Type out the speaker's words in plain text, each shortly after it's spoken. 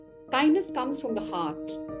kindness comes from the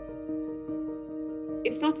heart.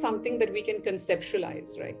 It's not something that we can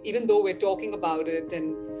conceptualize, right? Even though we're talking about it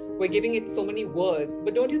and we're giving it so many words,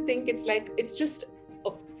 but don't you think it's just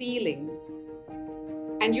a feeling?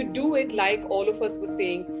 And you do it like all of us were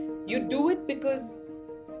saying, you do it because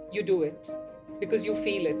you do it, because you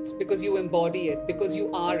feel it, because you embody it, because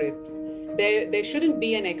you are it. There shouldn't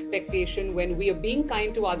be an expectation when we are being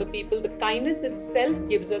kind to other people. The kindness itself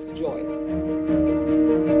gives us joy.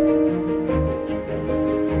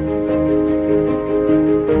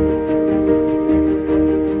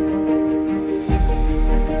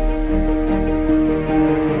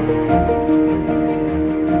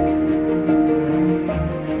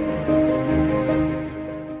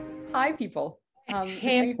 Hi, people.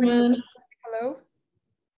 Hey, everyone. Hello?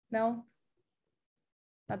 No?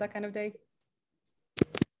 Not that kind of day?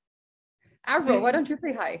 Avril, why don't you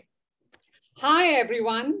say hi? Hi,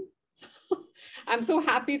 everyone. I'm so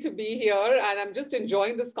happy to be here, and I'm just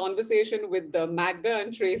enjoying this conversation with Magda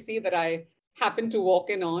and Tracy that I happened to walk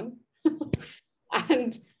in on.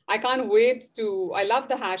 And I can't wait I love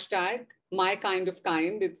the hashtag, my kind of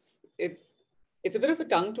kind. It's a bit of a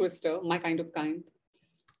tongue twister, my kind of kind.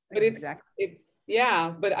 But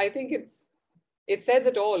but I think it says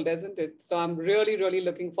it all, doesn't it? So I'm really, really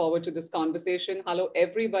looking forward to this conversation. Hello,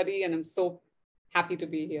 everybody, and I'm so happy to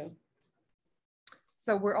be here.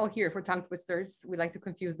 So we're all here for tongue twisters. We like to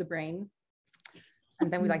confuse the brain,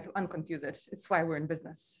 and then we like to unconfuse it. It's why we're in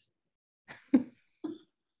business.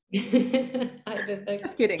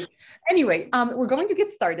 Just kidding. Anyway, we're going to get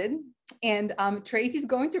started, and Tracy's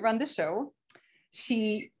going to run the show.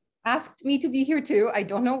 She asked me to be here too. I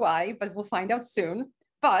don't know why, but we'll find out soon.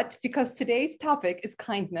 But because today's topic is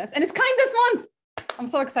kindness, and it's Kindness Month, I'm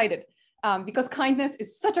so excited because kindness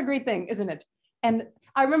is such a great thing, isn't it? And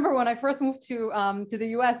I remember when I first moved to the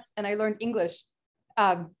US and I learned English,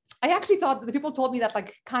 I actually thought that the people told me that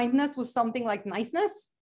like kindness was something like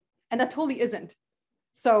niceness, and that totally isn't.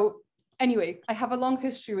 So anyway, I have a long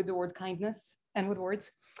history with the word kindness and with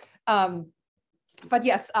words. But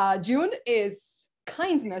yes, June is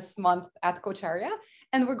Kindness Month at Kocharya,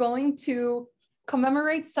 and we're going to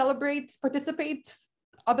commemorate, celebrate, participate,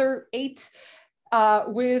 other 8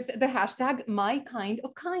 with the hashtag My Kind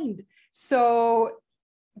of Kind. So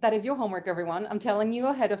that is your homework, everyone. I'm telling you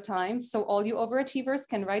ahead of time, so all you overachievers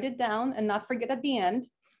can write it down and not forget at the end.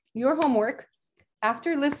 Your homework,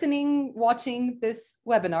 after listening, watching this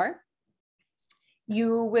webinar,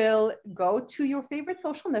 you will go to your favorite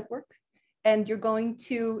social network and you're going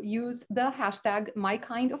to use the hashtag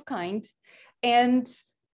MyKindOfKind and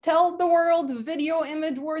tell the world, video,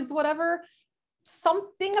 image, words, whatever,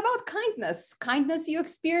 something about kindness. Kindness you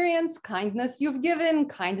experience, kindness you've given,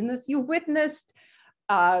 kindness you've witnessed,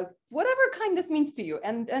 whatever kindness means to you.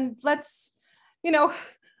 And let's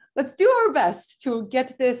do our best to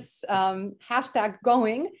get this hashtag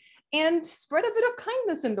going and spread a bit of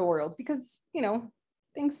kindness in the world because,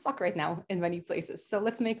 things suck right now in many places. So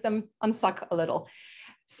let's make them unsuck a little.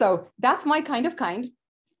 So that's My Kind of Kind.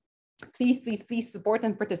 Please, please, please support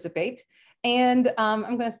and participate. And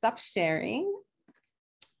I'm going to stop sharing.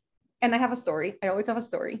 And I have a story. I always have a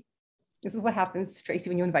story. This is what happens, Tracy,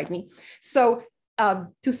 when you invite me. So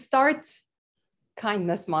to start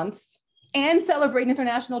Kindness Month and celebrate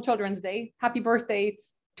International Children's Day, happy birthday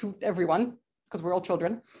to everyone, because we're all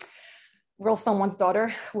children. We're all someone's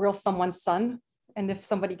daughter. We're all someone's son. And if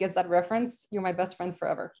somebody gets that reference, you're my best friend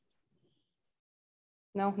forever.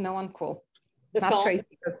 No one? Cool. The Not song?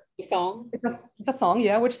 Tracy. The song? It's a song,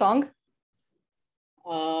 yeah. Which song?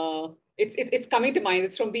 It's coming to mind.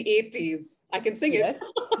 It's from the 80s. I can sing it.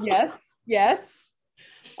 Yes.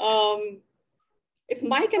 It's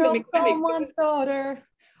Mike and the Mechanics. We're all someone's daughter.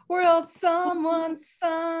 We're all someone's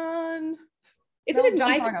son. Isn't it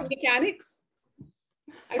Mike and the Mechanics?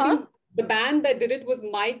 I think the band that did it was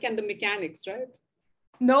Mike and the Mechanics, right?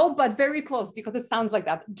 No, but very close because it sounds like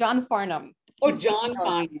that. John Farnham. Oh, John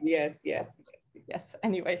Farnham. Yes.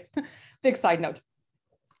 Anyway, big side note.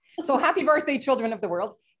 So happy birthday, children of the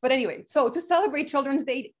world. But anyway, so to celebrate Children's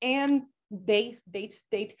Day and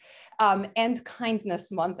and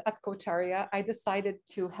Kindness Month at Kocharya, I decided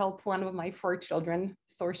to help one of my 4 children,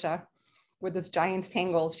 Sorsha, with this giant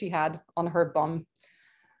tangle she had on her bum.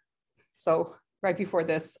 So right before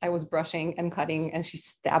this, I was brushing and cutting and she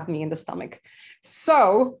stabbed me in the stomach.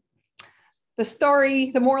 So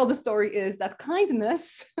the moral of the story is that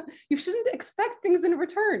kindness, you shouldn't expect things in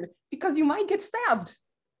return because you might get stabbed.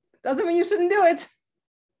 Doesn't mean you shouldn't do it.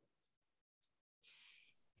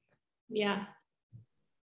 Yeah.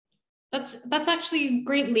 That's actually a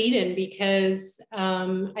great lead-in because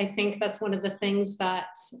I think that's one of the things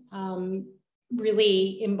that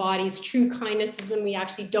really embodies true kindness is when we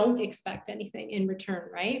actually don't expect anything in return,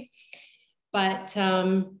 right? But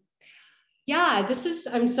yeah,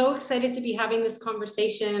 I'm so excited to be having this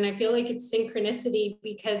conversation, and I feel like it's synchronicity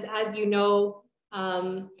because, as you know,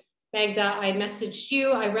 Magda, I messaged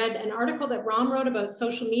you. I read an article that Ram wrote about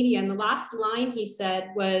social media, and the last line he said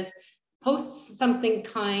was, "Post something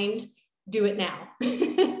kind, do it now."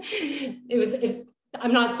 it was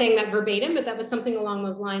I'm not saying that verbatim, but that was something along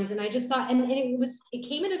those lines. And I just thought, and it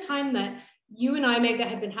came at a time that you and I, Magda,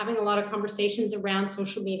 had been having a lot of conversations around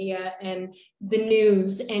social media and the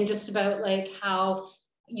news, and just about like how,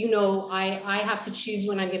 you know, I have to choose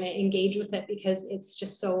when I'm going to engage with it because it's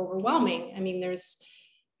just so overwhelming. I mean, there's,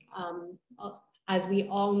 as we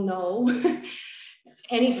all know,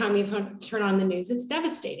 anytime you turn on the news, it's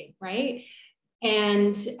devastating, right?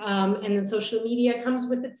 And then social media comes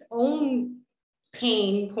with its own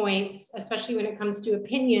pain points, especially when it comes to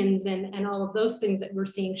opinions and all of those things that we're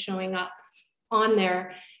seeing showing up on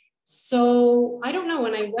there. So I don't know,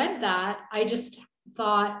 when I read that, I just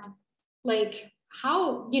thought, like,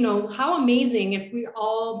 how amazing if we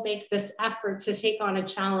all make this effort to take on a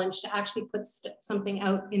challenge to actually put something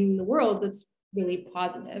out in the world that's really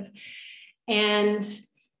positive. And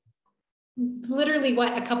literally,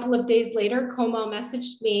 a couple of days later, Komal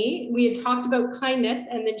messaged me. We had talked about kindness,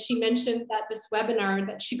 and then she mentioned that this webinar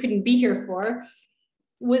that she couldn't be here for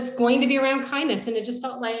was going to be around kindness. And it just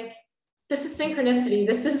felt like, this is synchronicity.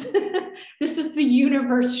 This is this is the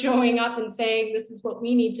universe showing up and saying, this is what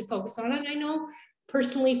we need to focus on. And I know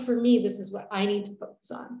personally for me, this is what I need to focus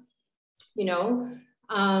on, you know,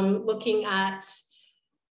 looking at,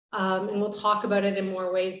 and we'll talk about it in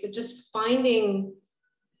more ways, but just finding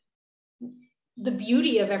the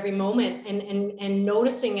beauty of every moment and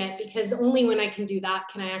noticing it, because only when I can do that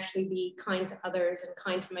can I actually be kind to others and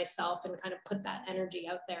kind to myself and kind of put that energy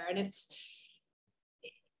out there. And it's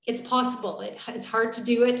possible. It's hard to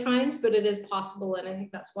do at times, but it is possible. And I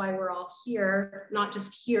think that's why we're all here, not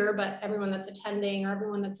just here, but everyone that's attending or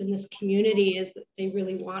everyone that's in this community, is that they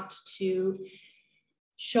really want to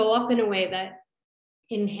show up in a way that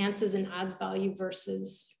enhances and adds value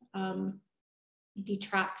versus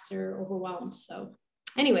detracts or overwhelms. So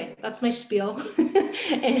anyway, that's my spiel.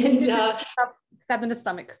 And stabbed in the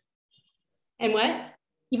stomach. And what?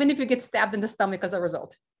 Even if you get stabbed in the stomach as a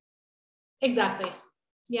result. Exactly.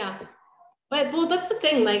 Yeah. But well, that's the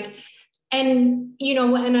thing, like, and you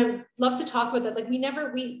know, and I love to talk about that. Like,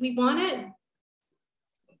 we want to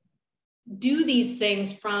do these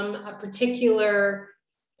things from a particular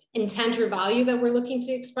intent or value that we're looking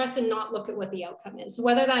to express, and not look at what the outcome is. So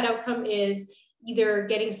whether that outcome is either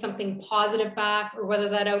getting something positive back, or whether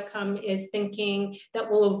that outcome is thinking that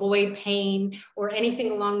we'll avoid pain or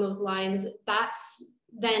anything along those lines, that's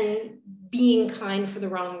then being kind for the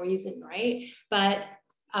wrong reason, right? But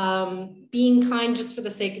being kind just for the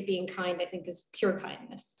sake of being kind, I think, is pure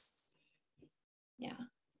kindness. Yeah.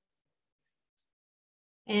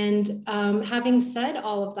 And having said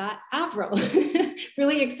all of that, Avril,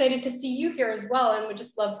 really excited to see you here as well, and would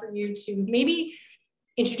just love for you to maybe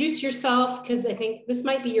introduce yourself, because I think this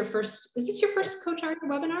might be your first, is this your first Kocharia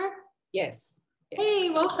webinar? Yes. Hey,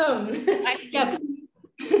 welcome. Yeah,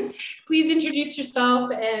 please introduce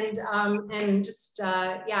yourself and just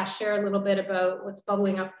yeah, share a little bit about what's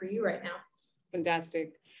bubbling up for you right now.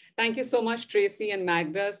 Fantastic. Thank you so much, Tracy and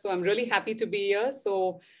Magda. So I'm really happy to be here.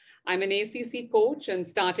 So I'm an ACC coach and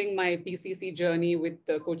starting my PCC journey with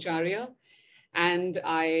Kocharia. And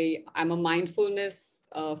I'm a mindfulness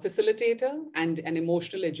facilitator and an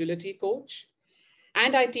emotional agility coach.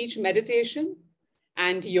 And I teach meditation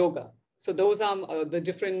and yoga. So those are the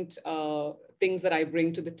different things that I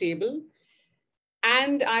bring to the table.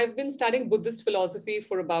 And I've been studying Buddhist philosophy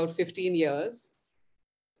for about 15 years.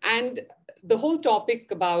 And the whole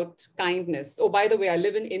topic about kindness. Oh, by the way, I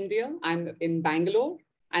live in India. I'm in Bangalore,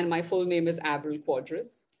 and my full name is Avril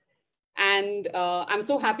Quadras. And I'm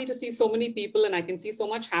so happy to see so many people, and I can see so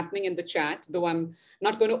much happening in the chat, though I'm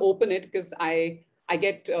not going to open it because I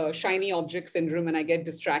get shiny object syndrome and I get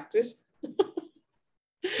distracted.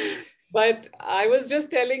 But I was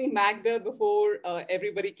just telling Magda before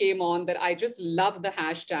everybody came on that I just love the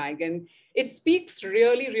hashtag, and it speaks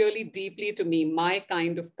really, really deeply to me, my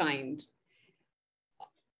kind of kind.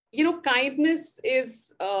 You know, kindness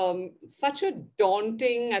is such a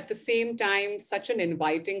daunting, at the same time, such an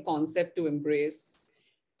inviting concept to embrace,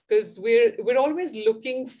 because we're always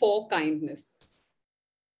looking for kindness.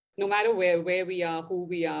 No matter where we are, who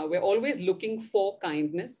we are, we're always looking for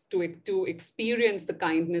kindness, to experience the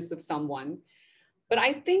kindness of someone. But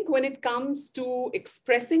I think when it comes to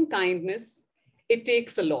expressing kindness, it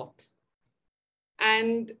takes a lot.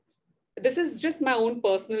 And this is just my own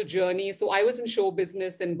personal journey. So I was in show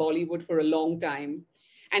business in Bollywood for a long time.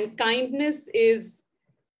 And kindness it's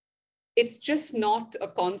just not a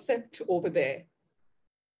concept over there.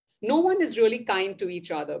 No one is really kind to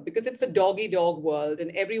each other because it's a dog-eat-dog world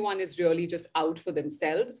and everyone is really just out for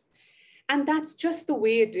themselves. And that's just the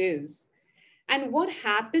way it is. And what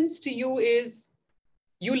happens to you is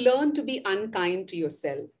you learn to be unkind to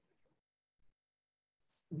yourself.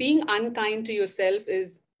 Being unkind to yourself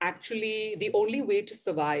is actually the only way to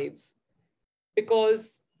survive,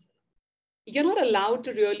 because you're not allowed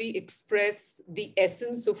to really express the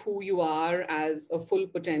essence of who you are as a full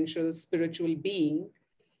potential spiritual being.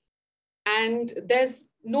 And there's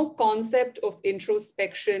no concept of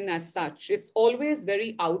introspection as such. It's always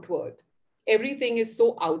very outward. Everything is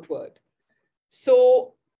so outward.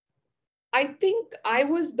 So I think I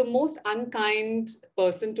was the most unkind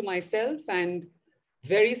person to myself and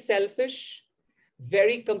very selfish,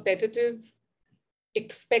 very competitive,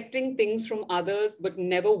 expecting things from others, but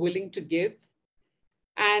never willing to give.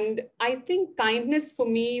 And I think kindness for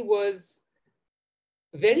me was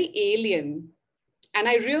very alien. And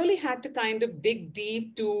I really had to kind of dig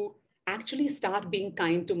deep to actually start being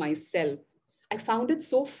kind to myself. I found it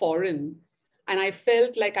so foreign. And I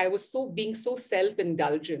felt like I was being so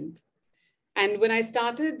self-indulgent. And when I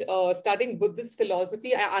started studying Buddhist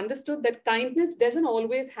philosophy, I understood that kindness doesn't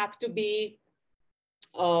always have to be,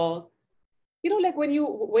 like when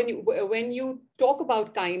you talk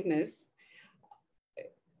about kindness,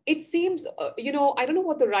 it seems, I don't know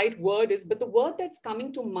what the right word is, but the word that's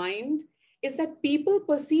coming to mind is that people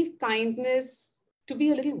perceive kindness to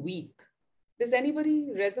be a little weak. Does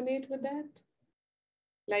anybody resonate with that?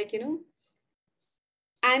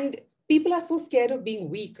 And people are so scared of being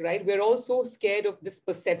weak, right? We're all so scared of this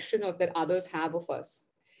perception that others have of us.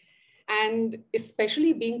 And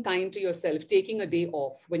especially being kind to yourself, taking a day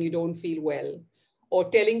off when you don't feel well, or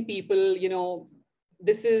telling people,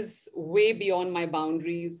 this is way beyond my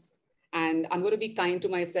boundaries and I'm going to be kind to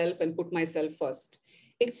myself and put myself first.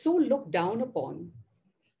 It's so looked down upon.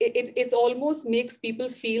 It almost makes people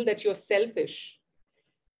feel that you're selfish.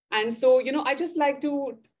 And so, I just like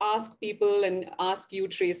to ask people and ask you,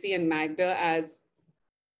 Tracy and Magda, as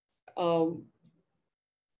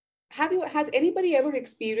has anybody ever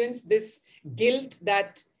experienced this guilt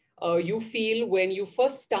that you feel when you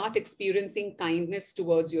first start experiencing kindness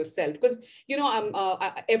towards yourself? Because,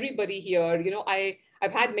 everybody here,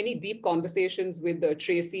 I've had many deep conversations with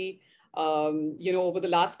Tracy, over the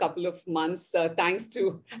last couple of months, thanks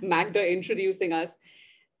to Magda introducing us.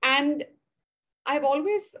 And I've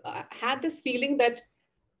always had this feeling that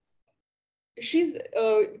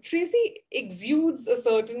Tracy exudes a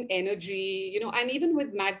certain energy, and even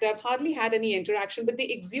with Magda, I've hardly had any interaction, but they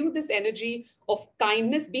exude this energy of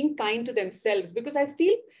kindness, being kind to themselves, because I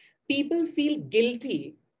feel people feel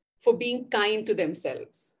guilty for being kind to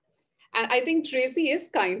themselves. And I think Tracy is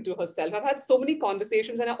kind to herself. I've had so many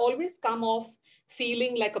conversations and I always come off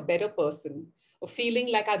feeling like a better person, or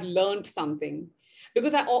feeling like I've learned something.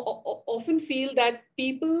 Because I often feel that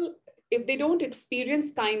people, if they don't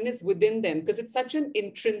experience kindness within them, because it's such an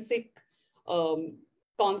intrinsic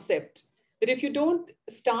concept, that if you don't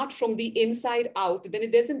start from the inside out, then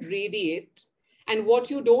it doesn't radiate. And what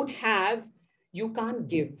you don't have, you can't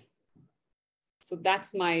give. So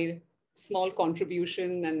that's my small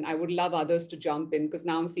contribution. And I would love others to jump in, because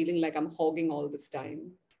now I'm feeling like I'm hogging all this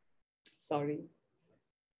time. Sorry.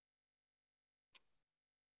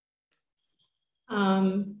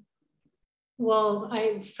 Well,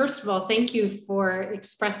 first of all, thank you for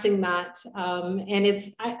expressing that. And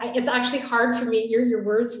it's actually hard for me. Your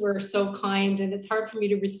words were so kind, and it's hard for me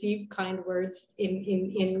to receive kind words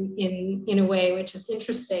in a way, which is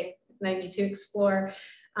interesting and I need to explore.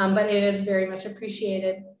 But it is very much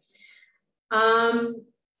appreciated.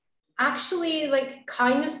 Actually, like,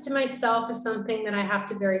 kindness to myself is something that I have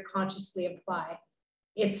to very consciously apply.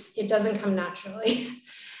 It doesn't come naturally.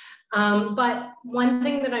 But one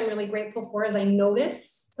thing that I'm really grateful for is I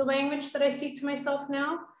notice the language that I speak to myself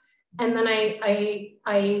now, and then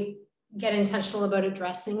I get intentional about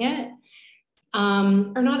addressing it,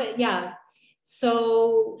 or not. Yeah.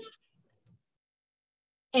 So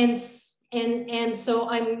and so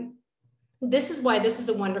this is why this is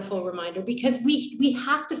a wonderful reminder, because we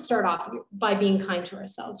have to start off by being kind to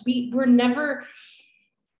ourselves. We're never.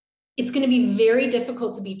 It's going to be very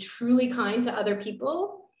difficult to be truly kind to other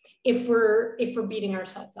people if we're beating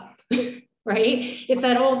ourselves up, right? It's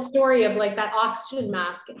that old story of like that oxygen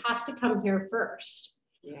mask. It has to come here first.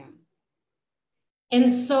 Yeah.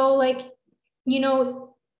 And so, like,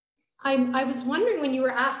 I was wondering when you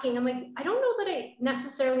were asking, I'm like, I don't know that I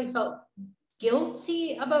necessarily felt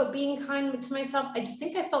guilty about being kind to myself. I just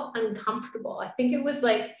think I felt uncomfortable. I think it was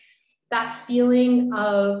like that feeling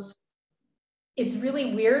of, it's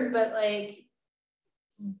really weird, but like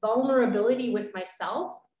vulnerability with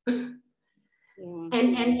myself. And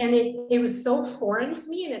it was so foreign to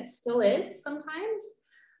me, and it still is sometimes,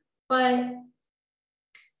 but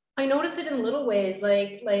I notice it in little ways,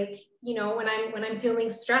 like, you know, when I'm feeling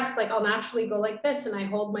stressed, like I'll naturally go like this and I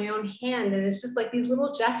hold my own hand. And it's just like these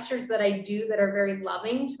little gestures that I do that are very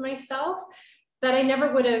loving to myself that I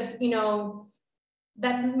never would have, you know,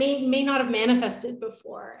 that may not have manifested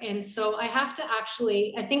before. And so I have to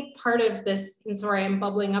actually, I think part of this, and sorry, I'm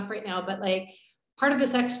bubbling up right now, but like part of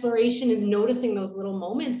this exploration is noticing those little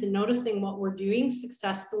moments and noticing what we're doing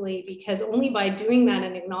successfully, because only by doing that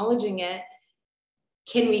and acknowledging it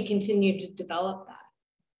can we continue to develop that,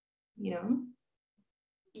 you know?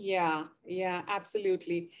 Yeah,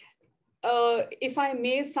 absolutely. If I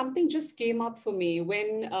may, something just came up for me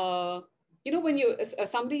when, you know, when you,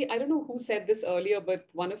 somebody, I don't know who said this earlier, but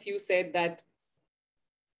one of you said that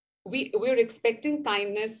we're expecting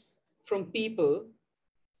kindness from people,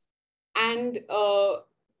 and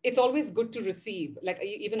it's always good to receive. Like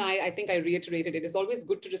even I think I reiterated it. It's always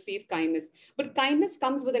good to receive kindness, but kindness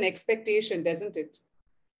comes with an expectation, doesn't it?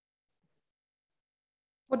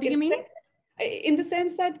 What do you mean? In the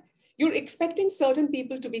sense that you're expecting certain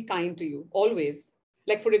people to be kind to you always.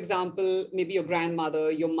 Like, for example, maybe your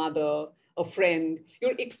grandmother, your mother, a friend,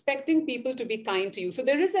 you're expecting people to be kind to you. So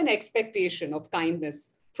there is an expectation of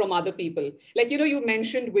kindness from other people. Like, you know, you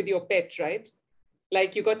mentioned with your pet, right?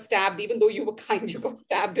 Like you got stabbed, even though you were kind, you got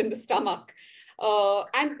stabbed in the stomach.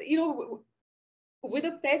 And, you know, with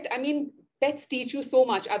a pet, I mean, pets teach you so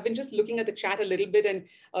much. I've been just looking at the chat a little bit, and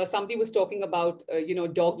somebody was talking about, you know,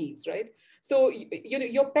 doggies, right? So, you know,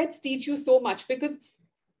 your pets teach you so much because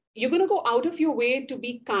you're going to go out of your way to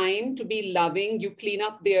be kind, to be loving. You clean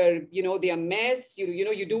up their, you know, their mess, you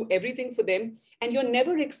know, you do everything for them, and you're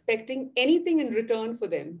never expecting anything in return for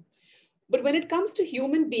them. But when it comes to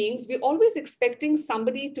human beings, we're always expecting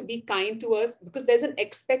somebody to be kind to us because there's an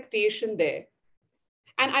expectation there.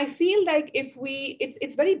 And I feel like if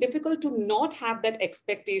it's very difficult to not have that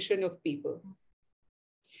expectation of people.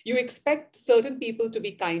 You expect certain people to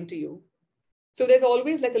be kind to you. So there's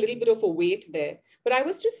always like a little bit of a weight there. But I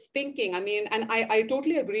was just thinking, I mean, and I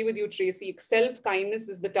totally agree with you, Tracy, self-kindness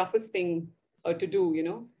is the toughest thing to do, you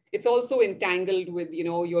know. It's also entangled with, you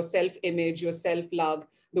know, your self-image, your self-love,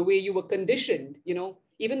 the way you were conditioned, you know,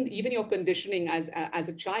 even your conditioning as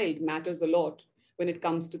a child matters a lot when it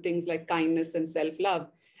comes to things like kindness and self-love.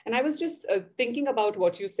 And I was just thinking about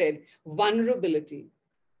what you said, vulnerability.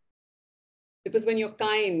 Because when you're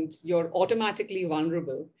kind, you're automatically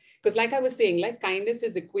vulnerable. Because like I was saying, like kindness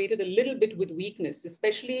is equated a little bit with weakness,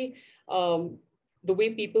 especially the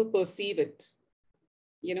way people perceive it.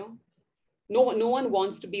 You know, no one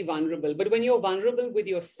wants to be vulnerable. But when you're vulnerable with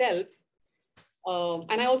yourself,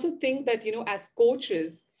 and I also think that, you know, as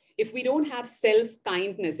coaches, if we don't have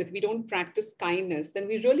self-kindness, if we don't practice kindness, then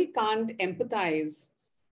we really can't empathize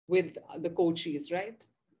with the coachees, right?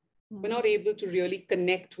 We're not able to really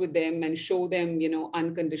connect with them and show them, you know,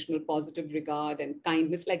 unconditional positive regard and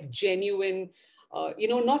kindness, like genuine, you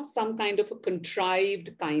know, not some kind of a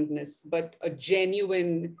contrived kindness, but a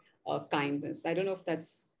genuine kindness. I don't know if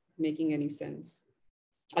that's making any sense.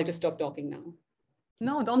 I'll just stop talking now.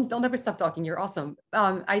 No, don't ever stop talking. You're awesome.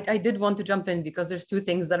 I did want to jump in because there's two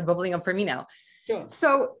things that are bubbling up for me now. Sure.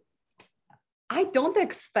 So I don't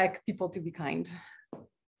expect people to be kind.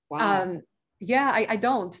 Wow. Yeah, I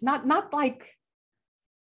don't. Not like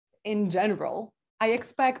in general. I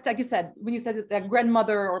expect, like you said, when you said that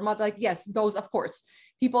grandmother or mother, like, yes, those, of course,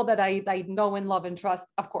 people that I know and love and trust,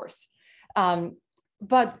 of course.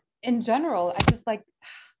 But in general, I just like,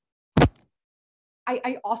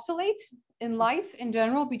 I oscillate in life in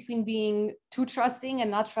general between being too trusting and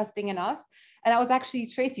not trusting enough. And I was actually,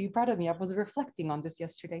 Tracy, you're proud of me. I was reflecting on this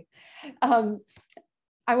yesterday.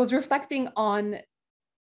 I was reflecting on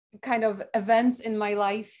kind of events in my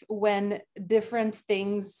life when different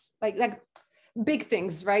things, like big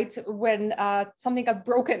things, right? When something got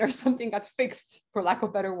broken or something got fixed, for lack of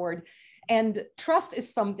a better word. And trust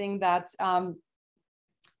is something that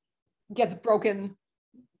gets broken,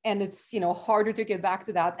 and it's, you know, harder to get back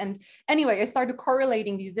to that. And anyway, I started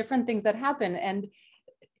correlating these different things that happen. And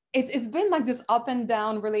it's been like this up and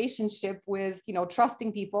down relationship with, you know,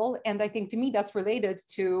 trusting people. And I think to me, that's related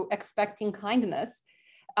to expecting kindness.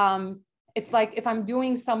 It's like if I'm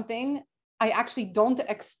doing something, I actually don't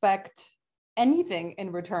expect anything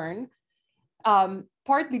in return.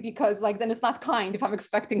 Partly because like, then it's not kind if I'm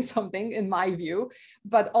expecting something in my view,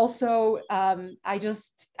 but also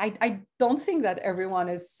I don't think that everyone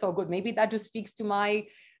is so good. Maybe that just speaks to my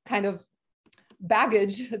kind of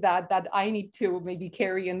baggage that I need to maybe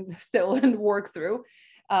carry and still and work through.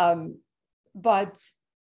 But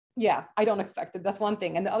yeah, I don't expect it. That's one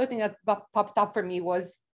thing. And the other thing that popped up for me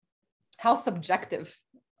was how subjective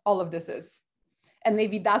all of this is. And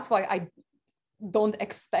maybe that's why I don't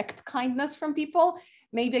expect kindness from people.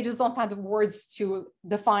 Maybe I just don't have the words to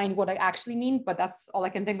define what I actually mean, but that's all I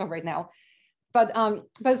can think of right now. But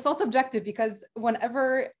it's so subjective because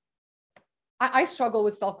whenever I struggle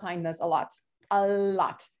with self-kindness a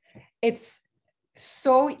lot. It's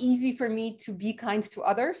so easy for me to be kind to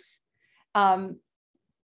others.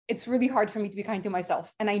 It's really hard for me to be kind to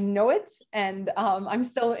myself, and I know it. And I'm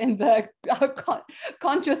still in the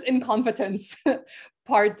conscious incompetence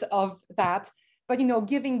part of that. But, you know,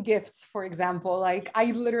 giving gifts, for example, like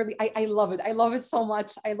I love it. I love it so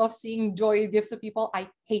much. I love seeing joy gifts of people. I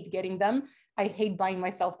hate getting them. I hate buying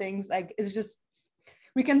myself things. Like, it's just,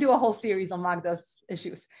 we can do a whole series on Magda's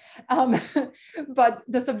issues. But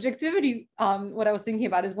the subjectivity, what I was thinking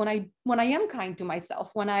about is when I am kind to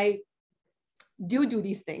myself, when I do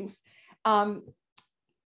these things, you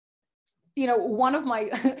know, one of my,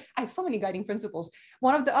 I have so many guiding principles.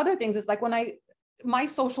 One of the other things is like my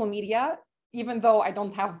social media, even though I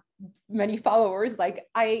don't have many followers, like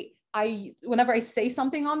I whenever I say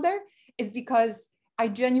something on there, it's because I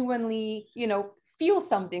genuinely, you know, feel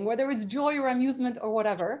something, whether it's joy or amusement or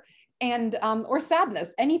whatever, and or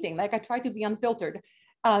sadness, anything. Like I try to be unfiltered,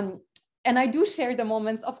 and I do share the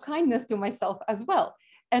moments of kindness to myself as well.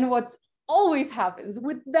 And what's always happens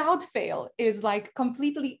without fail is like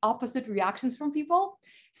completely opposite reactions from people.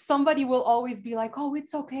 Somebody will always be like, oh,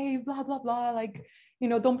 it's okay, blah blah blah, like, you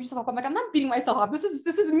know, don't beat yourself up. I'm like, I'm not beating myself up. This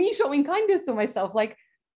is me showing kindness to myself. Like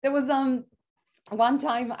there was one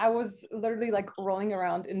time I was literally like rolling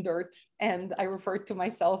around in dirt and I referred to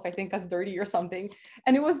myself, I think, as dirty or something.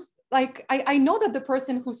 And it was like, I know that the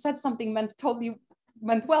person who said something meant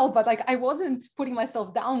well, but like I wasn't putting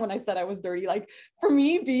myself down when I said I was dirty. Like for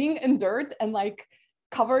me, being in dirt and like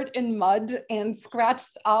covered in mud and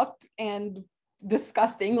scratched up and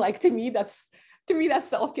disgusting, like to me that's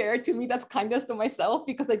self-care. To me, that's kindness to myself,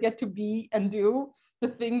 because I get to be and do the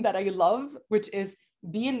thing that I love, which is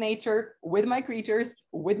be in nature with my creatures,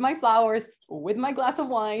 with my flowers, with my glass of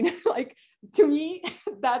wine. Like to me,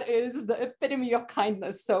 that is the epitome of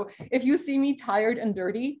kindness. So if you see me tired and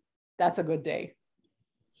dirty, that's a good day.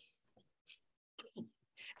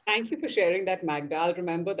 Thank you for sharing that, Magda. I'll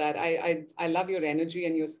remember that. I love your energy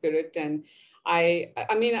and your spirit. And I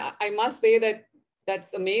mean, I must say that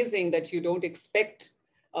that's amazing that you don't expect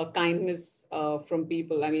kindness from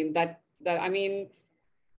people. I mean, that's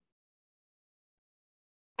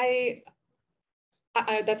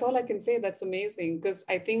all I can say. That's amazing, because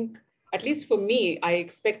I think, at least for me, I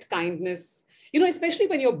expect kindness, you know, especially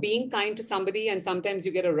when you're being kind to somebody and sometimes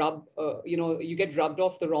you get you get rubbed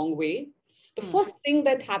off the wrong way. The first thing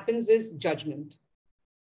that happens is judgment.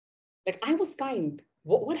 Like, I was kind.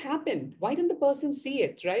 What happened? Why didn't the person see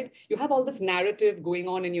it, right? You have all this narrative going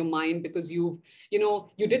on in your mind because you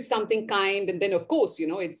did something kind, and then of course, you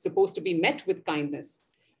know, it's supposed to be met with kindness.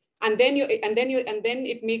 And then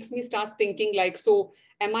it makes me start thinking like, so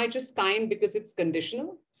am I just kind because it's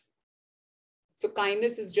conditional? So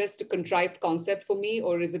kindness is just a contrived concept for me,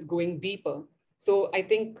 or is it going deeper? So I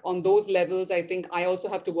think on those levels, I think I also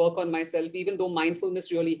have to work on myself, even though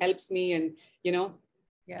mindfulness really helps me, and, you know,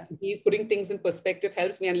 putting things in perspective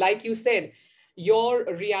helps me. And like you said, your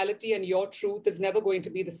reality and your truth is never going to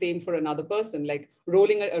be the same for another person. Like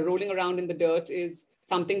rolling around in the dirt is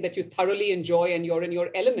something that you thoroughly enjoy and you're in your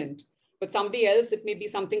element. But somebody else, it may be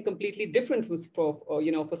something completely different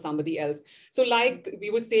for somebody else. So like we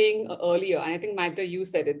were saying earlier, and I think Magda, you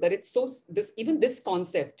said it, that it's even this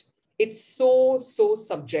concept, it's so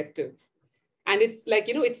subjective. And it's like,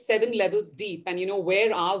 you know, it's 7 levels deep. And, you know,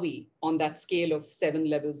 where are we on that scale of 7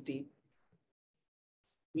 levels deep?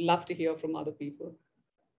 Love to hear from other people.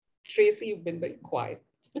 Tracy, you've been very quiet.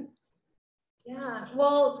 Yeah,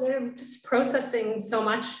 well, I'm just processing so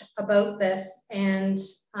much about this. And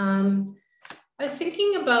I was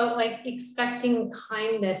thinking about like expecting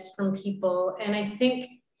kindness from people. And I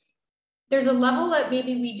think there's a level that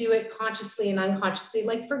maybe we do it consciously and unconsciously.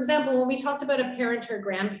 Like, for example, when we talked about a parent or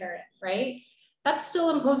grandparent, right? That's still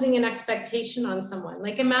imposing an expectation on someone.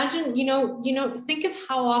 Like imagine, think of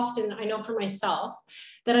how often, I know for myself,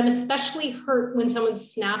 that I'm especially hurt when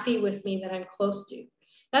someone's snappy with me that I'm close to.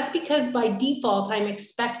 That's because by default, I'm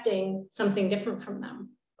expecting something different from them,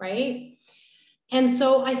 right? And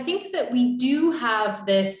so I think that we do have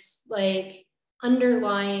this like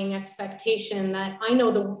underlying expectation that I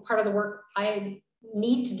know the part of the work I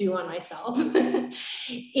need to do on myself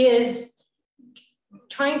is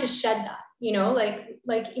trying to shed that, you know,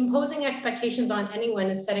 like imposing expectations on anyone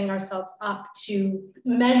is setting ourselves up to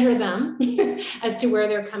measure them as to where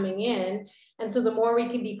they're coming in. And so the more we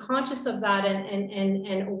can be conscious of that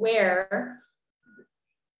and aware,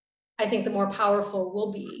 I think the more powerful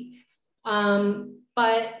we'll be.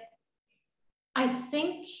 But I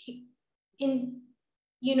think in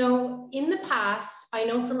the past, I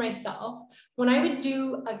know for myself, when I would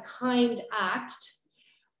do a kind act,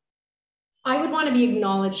 I would want to be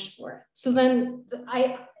acknowledged for it. So then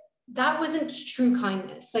that wasn't true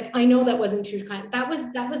kindness. Like, I know that wasn't true kindness.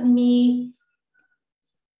 That was me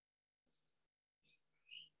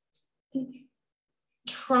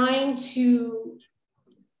trying to,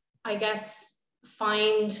 I guess,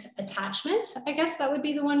 find attachment. I guess that would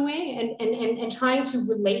be the one way, and trying to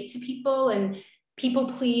relate to people and people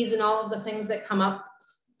please and all of the things that come up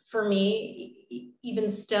for me even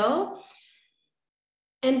still.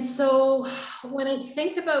 And so when I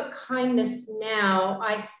think about kindness now,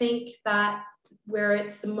 I think that where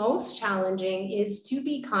it's the most challenging is to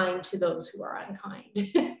be kind to those who are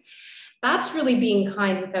unkind. That's really being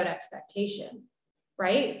kind without expectation,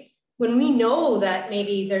 right? When we know that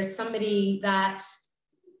maybe there's somebody that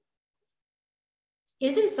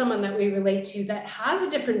isn't someone that we relate to, that has a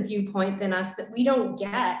different viewpoint than us that we don't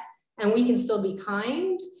get, and we can still be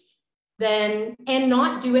kind, then, and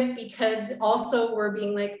not do it because also we're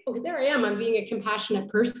being like, oh, there I am, I'm being a compassionate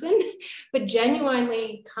person, but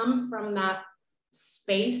genuinely come from that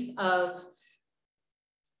space of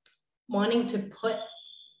wanting to put,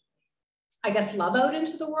 I guess, love out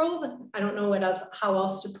into the world. I don't know how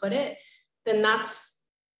else to put it. Then that's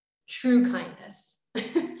true kindness.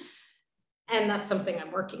 And that's something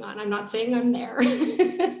I'm working on. I'm not saying I'm there,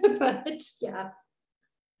 but yeah.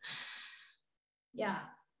 Yeah.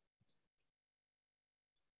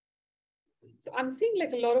 So I'm seeing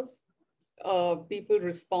like a lot of people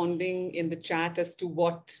responding in the chat as to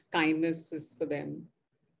what kindness is for them.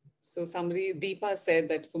 So somebody, Deepa, said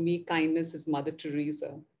that for me, kindness is Mother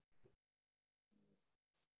Teresa.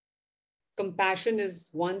 Compassion is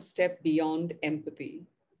one step beyond empathy.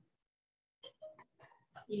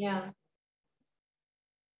 Yeah.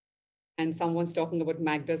 And someone's talking about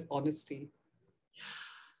Magda's honesty.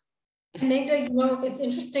 Magda, you know, it's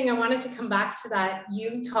interesting. I wanted to come back to that.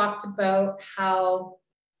 You talked about how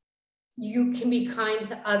you can be kind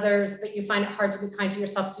to others, but you find it hard to be kind to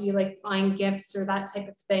yourself. So you like buying gifts or that type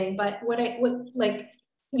of thing. But what like,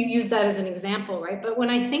 you use that as an example, right? But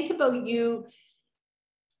when I think about you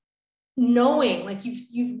knowing, like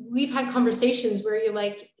we've had conversations where you're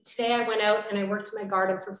like, today I went out and I worked in my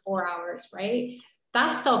garden for 4 hours, right?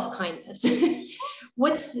 That's self-kindness.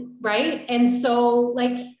 What's right? And so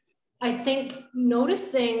like, I think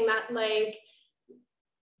noticing that like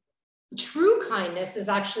true kindness is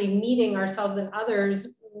actually meeting ourselves and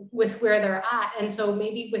others with where they're at. And so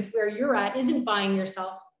maybe with where you're at isn't buying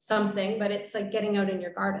yourself something, but it's like getting out in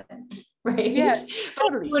your garden, right? Yeah,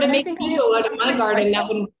 totally. Would it make me go out in my garden? That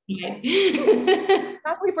wouldn't be right.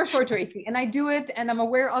 Exactly, for sure, Tracy. And I do it and I'm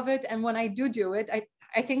aware of it. And when I do it,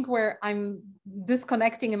 I think where I'm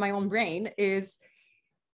disconnecting in my own brain is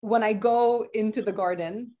when I go into the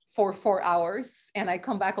garden for 4 hours and I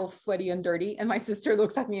come back all sweaty and dirty. And my sister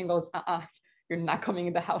looks at me and goes, you're not coming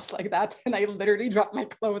in the house like that. And I literally drop my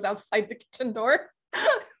clothes outside the kitchen door.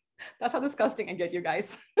 That's how disgusting I get, you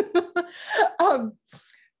guys. It's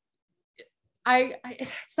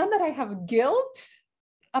not that I have guilt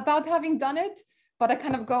about having done it, but I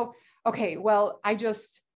kind of go, okay, well, I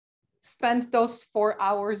just spent those 4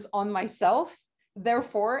 hours on myself.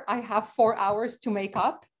 Therefore, I have 4 hours to make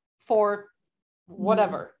up for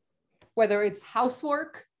whatever, whether it's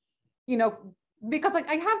housework, you know, because like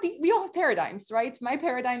I have these, we all have paradigms, right? My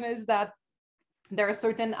paradigm is that there are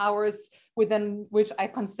certain hours within which I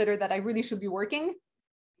consider that I really should be working,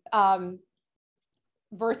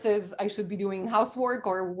 versus I should be doing housework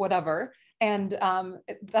or whatever. And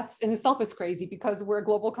that's in itself is crazy because we're a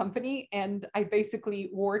global company and I basically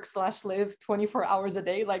work/live 24 hours a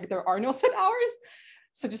day. Like there are no set hours.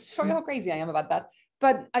 So just to show you how crazy I am about that.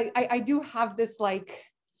 But I do have this like,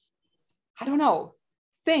 I don't know,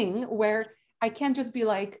 thing where I can't just be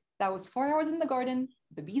like, that was 4 hours in the garden.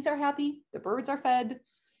 The bees are happy. The birds are fed.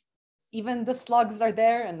 Even the slugs are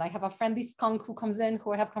there. And I have a friendly skunk who comes in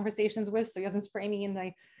who I have conversations with. So he doesn't spray me and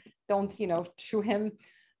I don't, you know, chew him.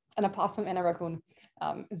 An opossum and a raccoon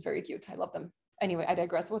is very cute. I love them. Anyway, I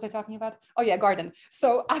digress. What was I talking about? Oh yeah, garden.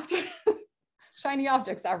 So after, shiny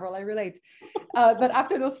objects, Avril, I relate. But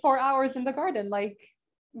after those 4 hours in the garden, like,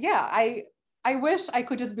 yeah, I wish I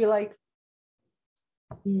could just be like,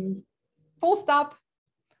 full stop.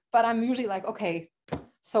 But I'm usually like, okay,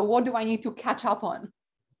 so what do I need to catch up on?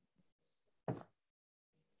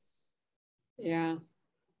 Yeah.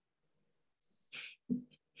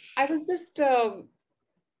 I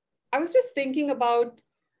was just thinking about,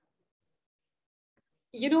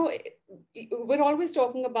 you know, we're always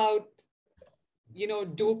talking about, you know,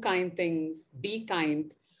 do kind things, be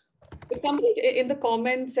kind. But somebody in the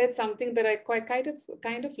comments said something that I quite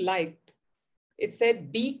kind of liked. It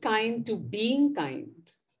said, be kind to being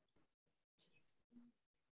kind.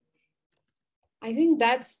 I think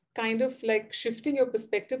that's kind of like shifting your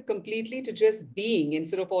perspective completely to just being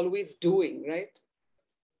instead of always doing, right?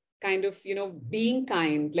 Kind of, you know, being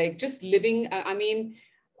kind, like just living. I mean,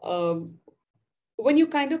 when you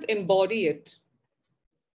kind of embody it.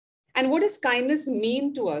 And what does kindness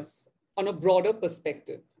mean to us on a broader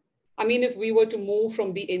perspective? I mean, if we were to move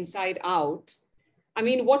from the inside out, I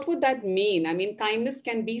mean, what would that mean? I mean, kindness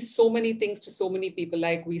can be so many things to so many people.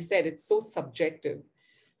 Like we said, it's so subjective.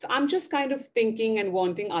 So I'm just kind of thinking and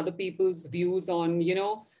wanting other people's views on, you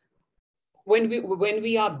know, when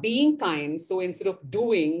we are being kind, so instead of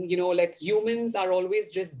doing, you know, like humans are always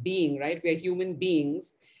just being, right? We're human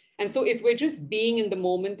beings. And so if we're just being in the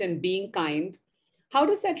moment and being kind, how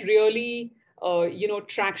does that really, you know,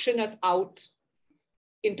 traction us out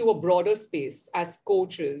into a broader space as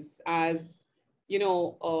coaches, as, you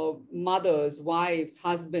know, mothers, wives,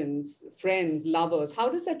 husbands, friends, lovers? How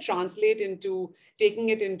does that translate into taking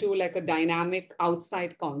it into like a dynamic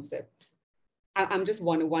outside concept? I'm just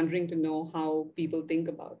wondering to know how people think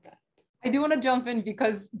about that. I do want to jump in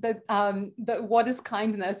because the what is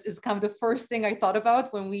kindness is kind of the first thing I thought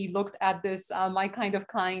about when we looked at this My Kind of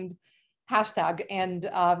Kind hashtag. And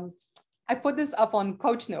I put this up on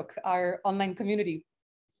Coach Nook, our online community.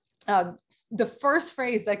 The first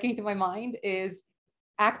phrase that came to my mind is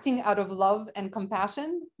acting out of love and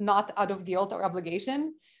compassion, not out of guilt or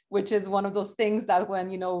obligation, which is one of those things that when,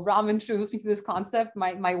 you know, Ram introduced me to this concept,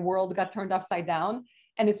 my world got turned upside down.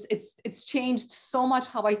 And it's changed so much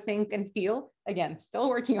how I think and feel. Again, still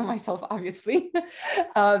working on myself, obviously.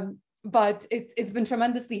 But it's been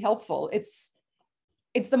tremendously helpful. It's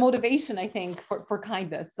the motivation, I think, for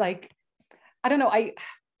kindness. Like, I don't know,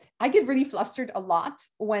 I get really flustered a lot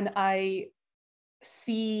when I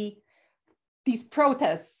see these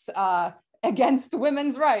protests against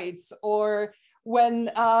women's rights, or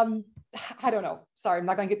when I don't know, sorry, I'm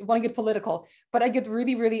not want to get political, but I get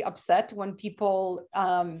really, really upset when people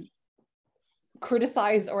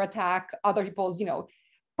criticize or attack other people's, you know,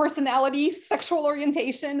 personalities, sexual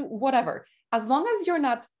orientation, whatever. As long as you're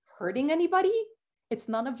not hurting anybody, it's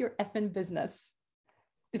none of your effing business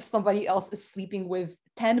if somebody else is sleeping with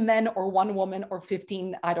 10 men or 1 woman or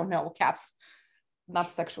 15, I don't know, cats. Not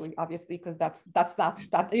sexually, obviously, because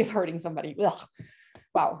that is hurting somebody. Ugh.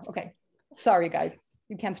 Wow. Okay. Sorry, guys.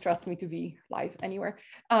 You can't trust me to be live anywhere.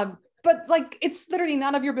 But like, it's literally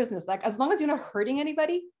none of your business. Like, as long as you're not hurting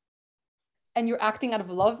anybody and you're acting out of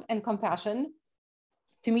love and compassion,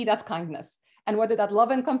 to me, that's kindness. And whether that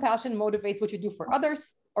love and compassion motivates what you do for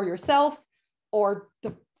others or yourself or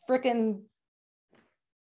the freaking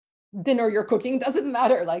dinner you're cooking, doesn't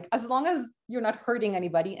matter. Like, as long as you're not hurting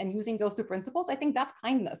anybody and using those 2 principles, I think that's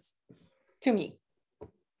kindness to me.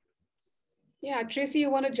 Yeah, Tracy, you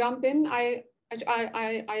want to jump in? I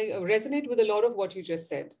resonate with a lot of what you just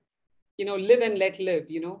said. You know, live and let live,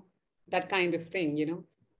 you know, that kind of thing, you know.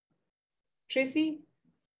 Tracy?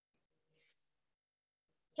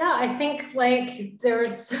 Yeah, I think like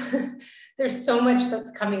there's there's so much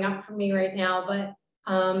that's coming up for me right now, but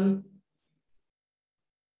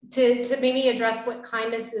to maybe address what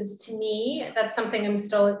kindness is to me, that's something I'm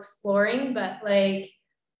still exploring, but like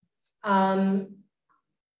and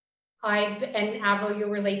Avril, you'll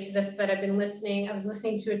relate to this, but I was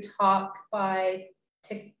listening to a talk by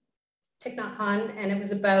Thich Nhat Hanh, and it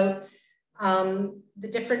was about the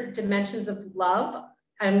different dimensions of love.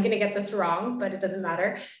 I'm going to get this wrong, but it doesn't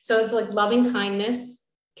matter. So it's like loving kindness,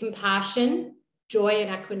 compassion, joy,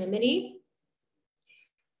 and equanimity.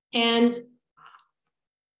 And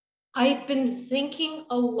I've been thinking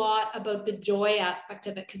a lot about the joy aspect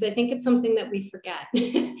of it because I think it's something that we forget.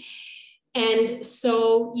 And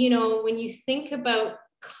so, you know, when you think about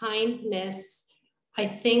kindness, I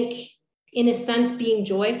think in a sense, being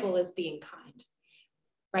joyful is being kind,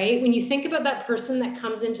 right? When you think about that person that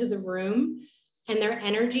comes into the room and their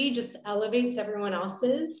energy just elevates everyone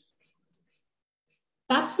else's,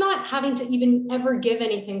 that's not having to even ever give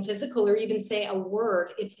anything physical or even say a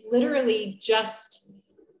word. It's literally just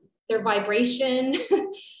their vibration,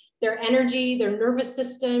 their energy, their nervous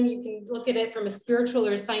system. You can look at it from a spiritual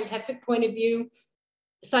or a scientific point of view.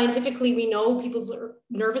 Scientifically, we know people's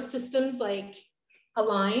nervous systems like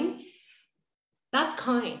align. That's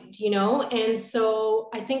kind, you know? And so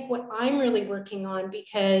I think what I'm really working on,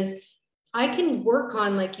 because I can work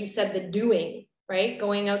on, like you said, the doing, right?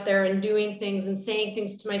 Going out there and doing things and saying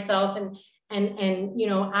things to myself and you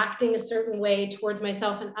know, acting a certain way towards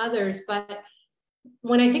myself and others. But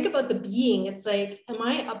when I think about the being, it's like, am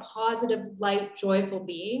I a positive, light, joyful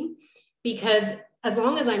being? Because as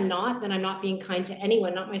long as I'm not, then I'm not being kind to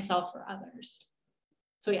anyone, not myself or others.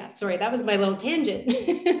 So yeah, sorry, that was my little tangent.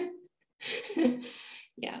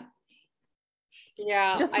 Yeah.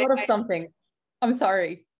 Yeah. Just thought of something. I'm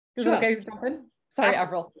sorry. Is it okay to jump in? Sorry,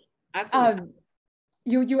 Avril. Absolutely.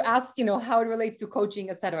 You asked, you know, how it relates to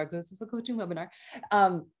coaching, etc. Because this is a coaching webinar.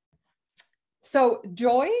 So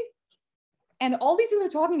joy and all these things we're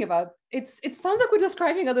talking about, it sounds like we're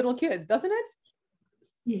describing a little kid, doesn't it?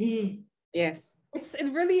 Mm-hmm. Yes.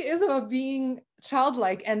 It really is about being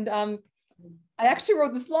childlike. And I actually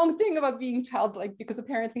wrote this long thing about being childlike because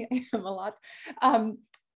apparently I am a lot.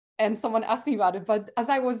 And someone asked me about it. But as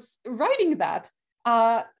I was writing that,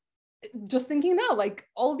 just thinking now, like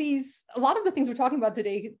a lot of the things we're talking about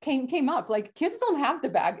today came up. Like kids don't have the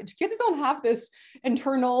baggage. Kids don't have this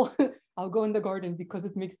internal, I'll go in the garden because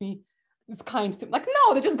it's kind to, like,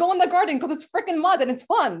 no, they just go in the garden because it's freaking mud and it's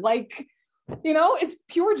fun. Like, you know, it's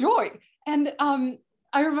pure joy. And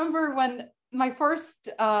I remember when my first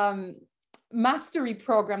mastery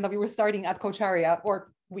program that we were starting at Coacharia,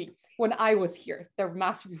 when I was here, there were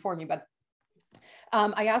masters before me, but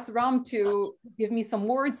I asked Ram to give me some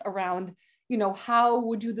words around, you know, how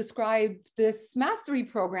would you describe this mastery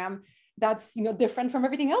program that's, you know, different from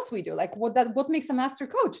everything else we do? Like what makes a master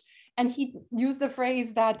coach? And he used the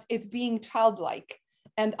phrase that it's being childlike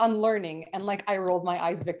and unlearning. And like, I rolled my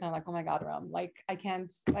eyes big time, like, oh my God, Ram, like, I can't,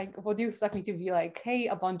 like, what do you expect me to be like, hey,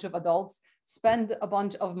 a bunch of adults spend a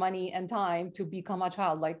bunch of money and time to become a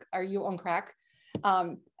child? Like, are you on crack?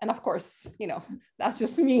 And of course, you know, that's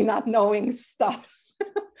just me not knowing stuff,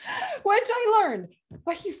 which I learned,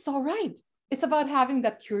 but he's so right. It's about having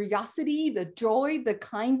that curiosity, the joy, the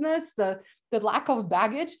kindness, the lack of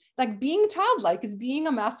baggage. Like being childlike is being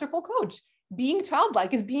a masterful coach. Being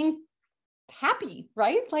childlike is being happy,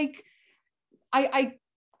 right? Like I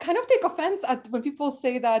kind of take offense at when people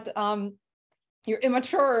say that you're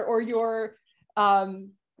immature or you're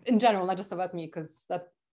in general, not just about me, because that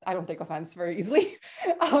I don't take offense very easily.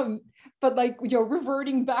 But like you're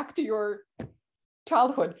reverting back to your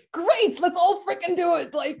childhood. Great, let's all freaking do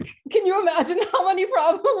it. Like, can you imagine how many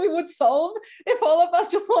problems we would solve if all of us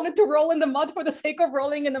just wanted to roll in the mud for the sake of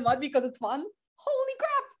rolling in the mud because it's fun? Holy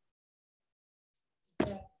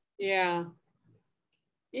crap. Yeah.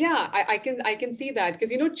 Yeah, I can see that,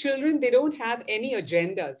 because, you know, children, they don't have any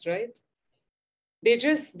agendas, right? They're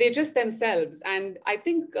just themselves. And I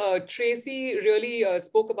think Tracy really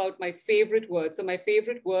spoke about my favorite word. So my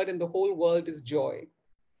favorite word in the whole world is joy.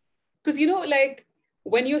 Because, you know, like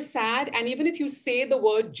when you're sad, and even if you say the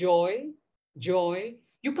word joy,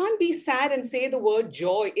 you can't be sad and say the word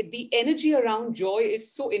joy. The energy around joy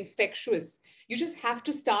is so infectious. You just have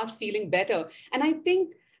to start feeling better. And I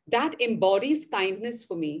think that embodies kindness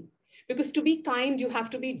for me, because to be kind, you have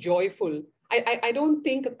to be joyful. I don't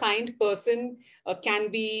think a kind person can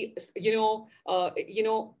be,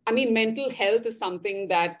 I mean, mental health is something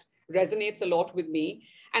that resonates a lot with me.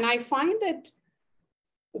 And I find that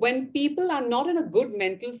when people are not in a good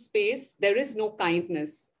mental space, there is no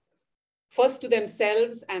kindness, first to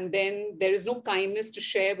themselves, and then there is no kindness to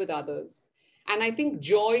share with others. And I think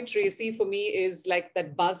joy, Tracy, for me is like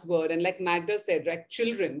that buzzword. And like Magda said, right,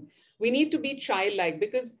 children, we need to be childlike,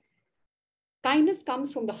 because kindness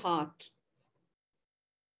comes from the heart.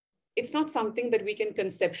 It's not something that we can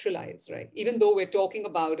conceptualize, right? Even though we're talking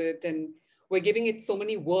about it and we're giving it so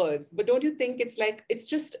many words, but don't you think it's like, it's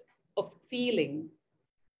just a feeling?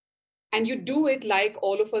 And you do it, like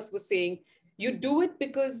all of us were saying, you do it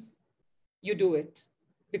because you do it,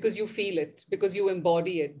 because you feel it, because you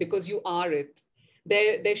embody it, because you are it.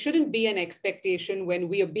 There shouldn't be an expectation when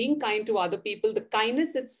we are being kind to other people. The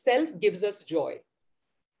kindness itself gives us joy.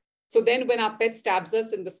 So then when our pet stabs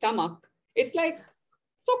us in the stomach, it's like,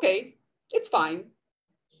 it's okay, it's fine.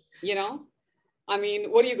 You know, I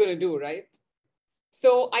mean, what are you going to do, right?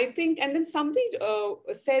 So I think, and then somebody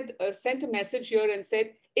sent a message here and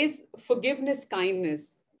said, is forgiveness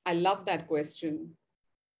kindness? I love that question.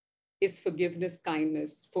 Is forgiveness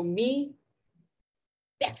kindness? For me,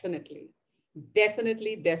 definitely,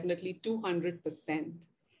 200%.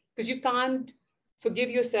 Because you can't forgive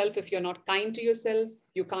yourself if you're not kind to yourself.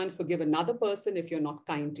 You can't forgive another person if you're not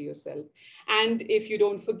kind to yourself. And if you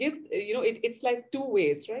don't forgive, it's like two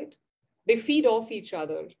ways, right? They feed off each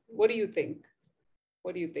other. What do you think?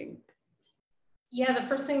 What do you think? Yeah, the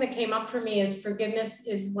first thing that came up for me is forgiveness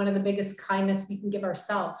is one of the biggest kindness we can give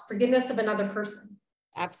ourselves. Forgiveness of another person.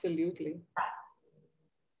 Absolutely.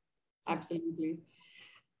 Absolutely.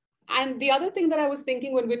 And the other thing that I was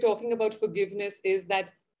thinking when we're talking about forgiveness is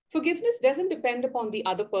that forgiveness doesn't depend upon the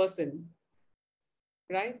other person,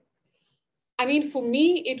 right? I mean, for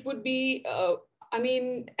me, it would be,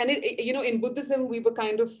 in Buddhism, we were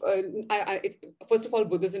kind of, first of all,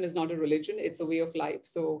 Buddhism is not a religion, it's a way of life.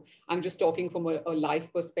 So I'm just talking from a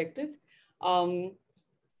life perspective. When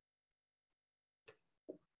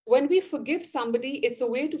we forgive somebody, it's a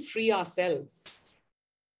way to free ourselves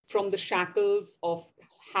from the shackles of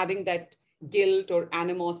having that guilt or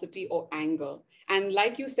animosity or anger. And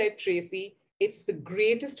like you said, Tracy, it's the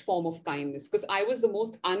greatest form of kindness, because I was the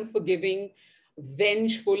most unforgiving,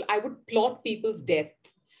 vengeful. I would plot people's death.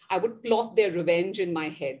 I would plot their revenge in my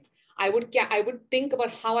head. I would think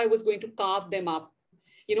about how I was going to carve them up,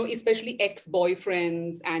 especially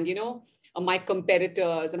ex-boyfriends and, my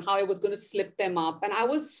competitors, and how I was going to slip them up. And I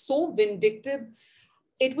was so vindictive.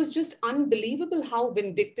 It was just unbelievable how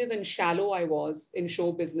vindictive and shallow I was in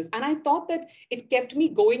show business. And I thought that it kept me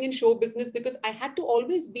going in show business because I had to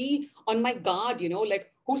always be on my guard,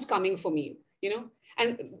 like who's coming for me,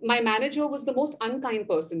 And my manager was the most unkind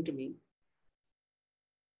person to me.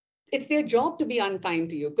 It's their job to be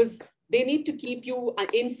unkind to you because they need to keep you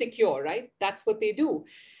insecure, right? That's what they do.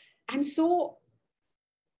 And so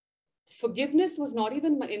forgiveness was not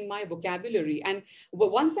even in my vocabulary. And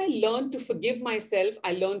once I learned to forgive myself,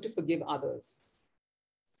 I learned to forgive others.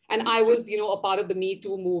 And I was, a part of the Me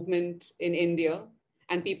Too movement in India.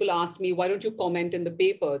 And people asked me, why don't you comment in the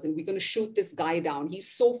papers? And we're going to shoot this guy down.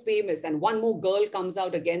 He's so famous. And one more girl comes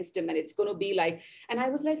out against him. And it's going to be like, and I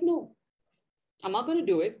was like, no, I'm not going to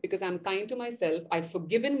do it because I'm kind to myself. I've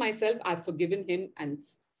forgiven myself. I've forgiven him. And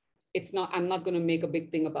I'm not going to make a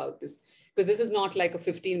big thing about this, because this is not like a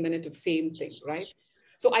 15-minute of fame thing, right?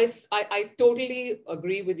 So I totally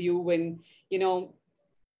agree with you when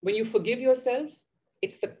you forgive yourself,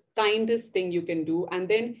 it's the kindest thing you can do. And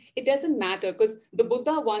then it doesn't matter, because the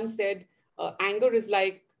Buddha once said, anger is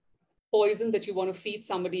like poison that you want to feed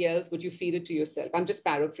somebody else, but you feed it to yourself. I'm just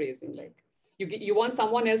paraphrasing. Like you want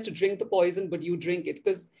someone else to drink the poison, but you drink it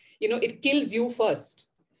because, it kills you first.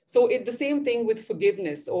 So it's the same thing with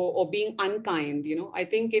forgiveness or being unkind. I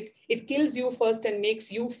think it kills you first and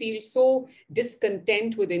makes you feel so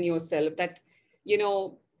discontent within yourself that,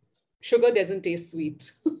 sugar doesn't taste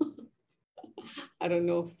sweet. I don't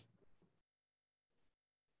know.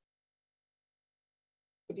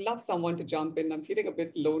 Would love someone to jump in. I'm feeling a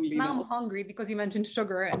bit lonely now. I'm hungry because you mentioned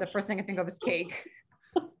sugar, and the first thing I think of is cake.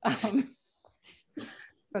 Because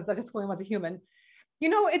that's just who I am as a human.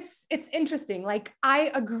 It's interesting. Like, I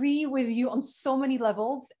agree with you on so many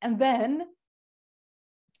levels, and then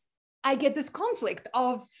I get this conflict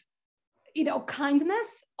of,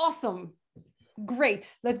 kindness, awesome,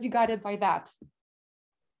 great, let's be guided by that.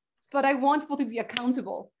 But I want people to be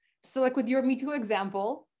accountable. So like with your Me Too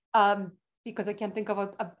example, because I can't think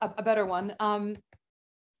of a better one,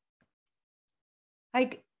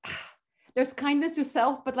 like there's kindness to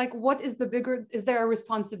self, but like, what is is there a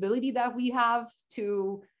responsibility that we have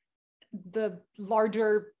to the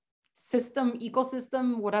larger system,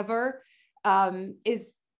 ecosystem, whatever,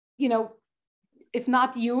 is, if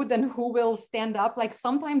not you, then who will stand up? Like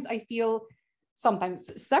sometimes I feel,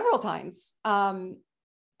 several times,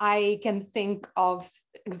 I can think of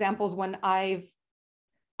examples when I've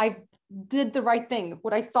did the right thing,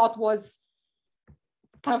 what I thought was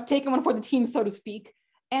kind of taken one for the team, so to speak.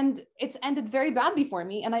 And it's ended very badly for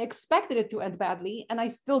me. And I expected it to end badly. And I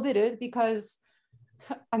still did it because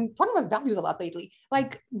I'm talking about values a lot lately.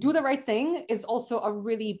 Like, do the right thing is also a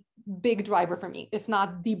really big driver for me, if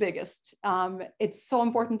not the biggest. It's so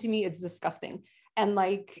important to me. It's disgusting.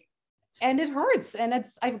 And it hurts. And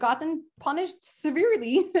I've gotten punished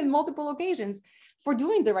severely in multiple occasions for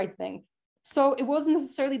doing the right thing. So it wasn't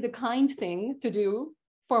necessarily the kind thing to do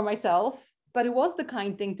for myself, but it was the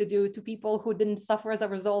kind thing to do to people who didn't suffer as a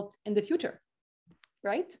result in the future,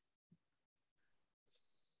 right?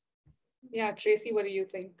 Yeah, Tracy, what do you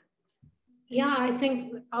think? Yeah, I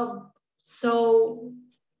think, so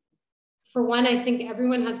for one, I think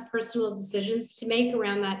everyone has personal decisions to make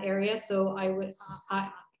around that area. So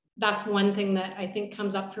that's one thing that I think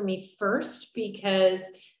comes up for me first, because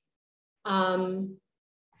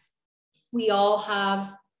we all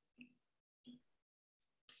have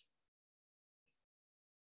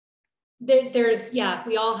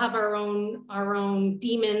we all have our own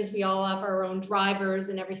demons. We all have our own drivers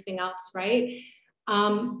and everything else, right?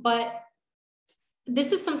 But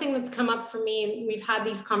this is something that's come up for me, and we've had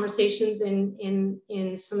these conversations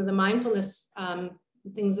in some of the mindfulness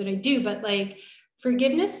things that I do. But like,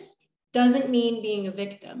 forgiveness doesn't mean being a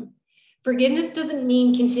victim. Forgiveness doesn't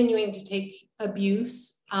mean continuing to take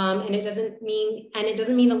abuse, and it doesn't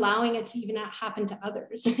mean allowing it to even happen to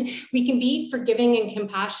others. We can be forgiving and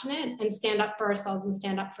compassionate and stand up for ourselves and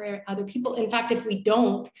stand up for other people. In fact, if we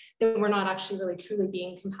don't, then we're not actually really truly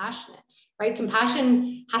being compassionate, right?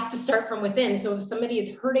 Compassion has to start from within. So if somebody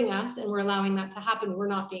is hurting us and we're allowing that to happen, we're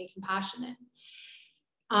not being compassionate.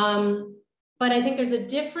 But I think there's a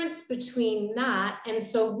difference between that. And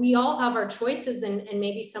so we all have our choices, and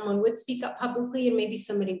maybe someone would speak up publicly and maybe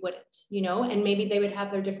somebody wouldn't, you know, and maybe they would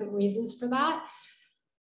have their different reasons for that.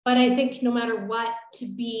 But I think no matter what,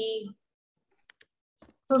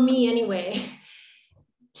 for me anyway,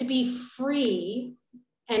 to be free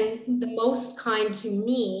and the most kind to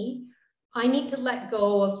me, I need to let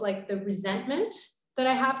go of like the resentment that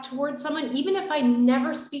I have towards someone. Even if I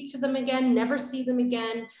never speak to them again, never see them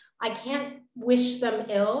again, I can't wish them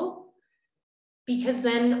ill, because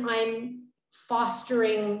then I'm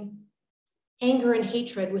fostering anger and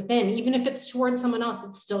hatred within. Even if it's towards someone else,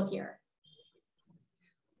 it's still here.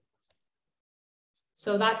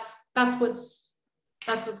 So that's what's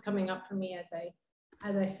coming up for me as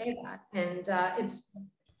I say that. And it's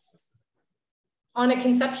on a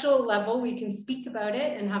conceptual level, we can speak about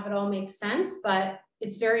it and have it all make sense, but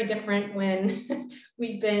it's very different when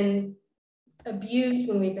we've been abused,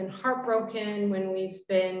 when we've been heartbroken, when we've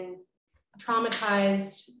been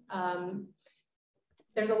traumatized.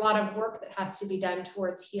 There's a lot of work that has to be done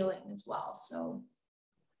towards healing as well. So,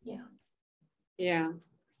 yeah. Yeah.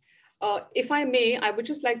 If I may, I would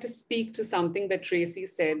just like to speak to something that Tracy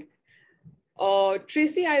said.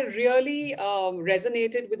 Tracy, I really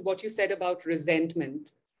resonated with what you said about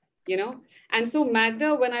resentment, you know? And so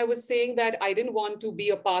Magda, when I was saying that I didn't want to be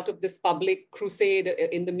a part of this public crusade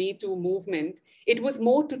in the Me Too movement, it was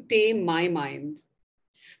more to tame my mind.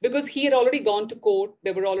 Because he had already gone to court.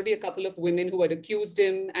 There were already a couple of women who had accused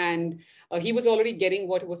him, and he was already getting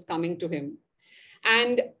what was coming to him.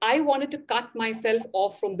 And I wanted to cut myself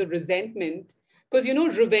off from the resentment, because, you know,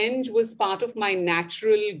 revenge was part of my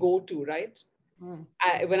natural go-to, right?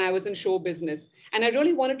 When I was in show business. And I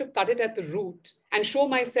really wanted to cut it at the root and show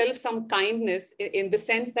myself some kindness in the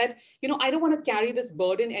sense that, you know, I don't want to carry this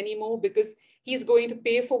burden anymore, because he's going to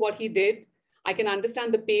pay for what he did. I can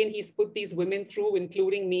understand the pain he's put these women through,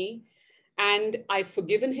 including me. And I've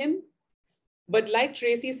forgiven him. But like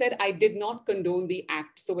Tracy said, I did not condone the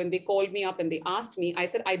act. So when they called me up and they asked me, I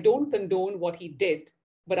said, I don't condone what he did,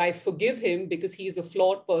 but I forgive him because he's a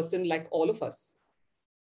flawed person like all of us.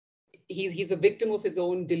 He's a victim of his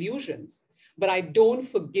own delusions, but I don't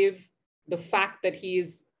forgive the fact that he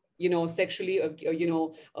is, you know, sexually,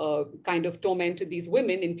 kind of tormented these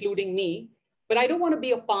women, including me. But I don't want to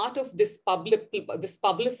be a part of this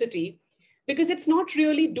publicity, because it's not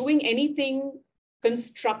really doing anything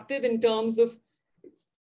constructive in terms of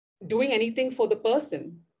doing anything for the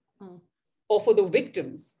person or for the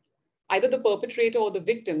victims, either the perpetrator or the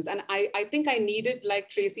victims. And I think I needed, like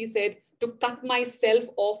Tracy said, to cut myself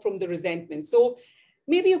off from the resentment. So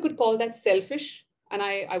maybe you could call that selfish. And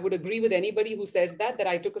I would agree with anybody who says that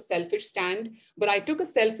I took a selfish stand, but I took a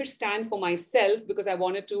selfish stand for myself because I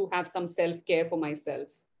wanted to have some self-care for myself.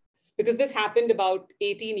 Because this happened about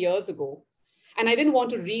 18 years ago. And I didn't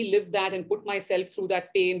want to relive that and put myself through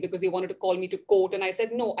that pain because they wanted to call me to court. And I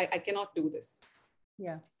said, no, I cannot do this.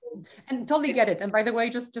 Yes. And totally get it. And by the way,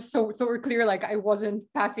 just so we're clear, like I wasn't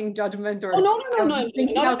passing judgment or just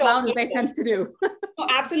thinking out loud as I tend to do. No,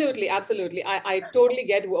 absolutely, absolutely. I totally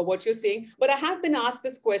get what you're saying. But I have been asked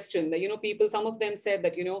this question that, you know, people, some of them said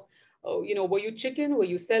that, were you chicken? Were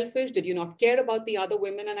you selfish? Did you not care about the other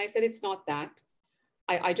women? And I said, it's not that.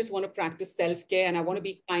 I just want to practice self-care and I want to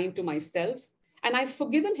be kind to myself. And I've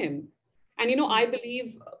forgiven him. And, you know, I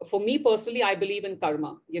believe, for me personally, I believe in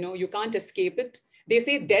karma. You know, you can't escape it. They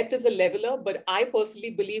say death is a leveler, but I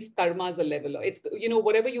personally believe karma is a leveler. It's, you know,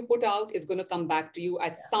 whatever you put out is going to come back to you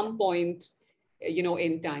at some point, you know,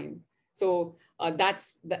 in time. So I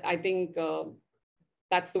think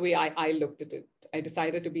that's the way I looked at it. I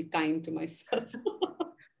decided to be kind to myself.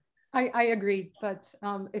 I agree. But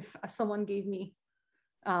if someone gave me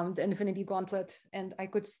the Infinity Gauntlet and I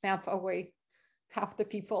could snap away half the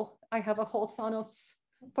people, I have a whole Thanos,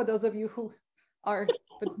 for those of you who are a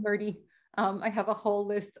bit nerdy, I have a whole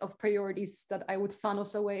list of priorities that I would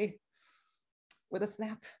Thanos away with a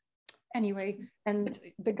snap. Anyway, and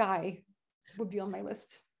the guy would be on my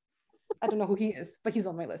list. I don't know who he is, but he's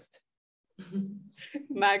on my list.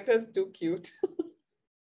 Magda's too cute.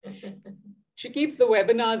 She keeps the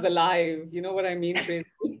webinars alive. You know what I mean, Tracy?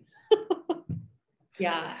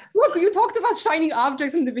 Yeah. Look, you talked about shiny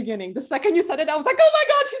objects in the beginning. The second you said it, I was like, oh my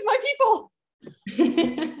God, she's my people.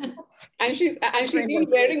 And she's been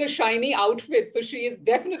wearing a shiny outfit. So she is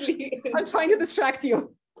definitely. I'm trying to distract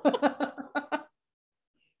you.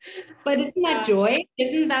 But isn't that joy?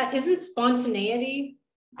 Isn't spontaneity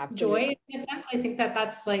Absolutely. joy? I think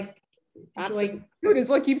that's like Absolutely. joy. Dude, is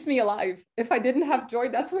what keeps me alive. If I didn't have joy,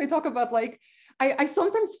 that's what I talk about. Like, I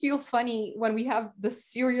sometimes feel funny when we have the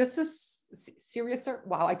seriouser,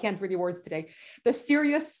 wow, I can't read the words today. The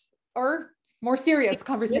serious or more serious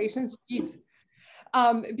conversations. Jeez.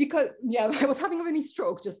 Because yeah, I was having a mini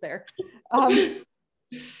stroke just there.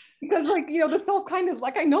 Because like, you know, the self-kindness,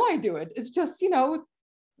 like I know I do it. It's just, you know,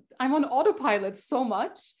 I'm on autopilot so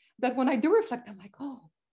much that when I do reflect, I'm like, oh,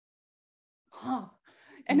 huh.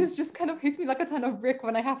 And it's just kind of hits me like a ton of brick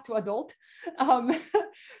when I have to adult.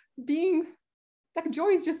 Being like joy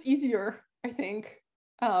is just easier, I think.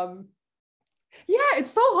 Yeah,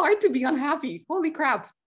 it's so hard to be unhappy. Holy crap.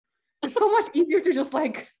 It's so much easier to just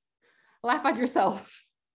like laugh at yourself.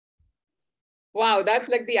 Wow, that's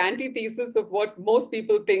like the antithesis of what most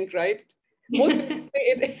people think, right? Most people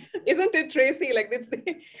say, isn't it, Tracy? Like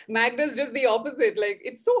Magda's just the opposite. Like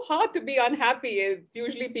it's so hard to be unhappy. It's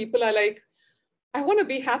usually people are like, I want to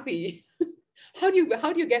be happy. How do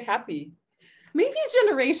you get happy? Maybe it's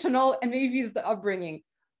generational and maybe it's the upbringing.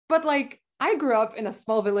 But like I grew up in a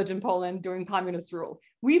small village in Poland during communist rule.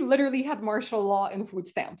 We literally had martial law and food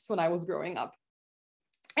stamps when I was growing up.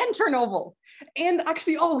 And Chernobyl. And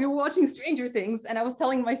actually, we were watching Stranger Things and I was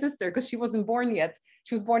telling my sister, because she wasn't born yet.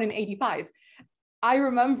 She was born in 85. I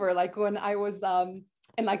remember like when I was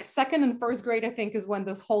in like second and first grade, I think is when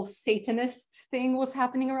this whole Satanist thing was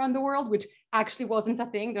happening around the world, which actually wasn't a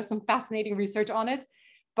thing. There's some fascinating research on it.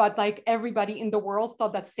 But like everybody in the world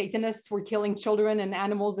thought that Satanists were killing children and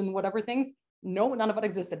animals and whatever things. No, none of it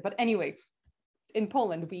existed. But anyway, in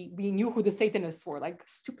Poland, we knew who the Satanists were, like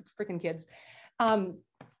stupid freaking kids.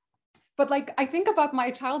 But like, I think about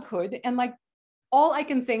my childhood and like, all I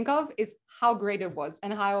can think of is how great it was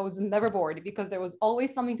and how I was never bored because there was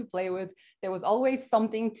always something to play with. There was always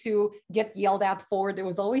something to get yelled at for. There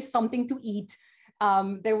was always something to eat.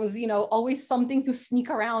 There was, you know, always something to sneak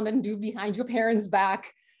around and do behind your parents'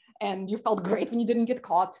 back. And you felt great when you didn't get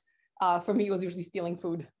caught. For me, it was usually stealing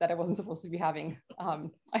food that I wasn't supposed to be having.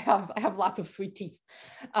 I have lots of sweet teeth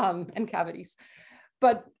and cavities,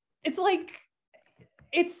 but it's like,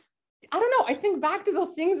 I don't know. I think back to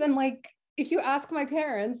those things and like, if you ask my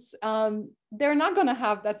parents, they're not going to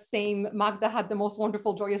have that same Magda had the most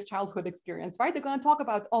wonderful, joyous childhood experience, right? They're going to talk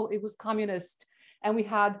about, oh, it was communist and we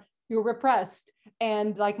were repressed.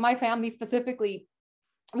 And like my family specifically,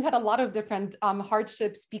 we had a lot of different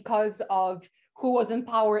hardships because of who was in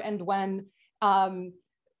power and when.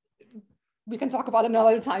 We can talk about it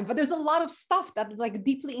another time, but there's a lot of stuff that is like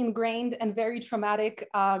deeply ingrained and very traumatic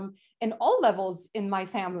in all levels in my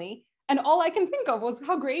family. And all I can think of was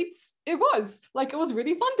how great it was. Like, it was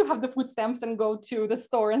really fun to have the food stamps and go to the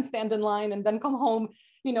store and stand in line and then come home,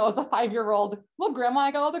 you know, as a 5-year-old, look, grandma,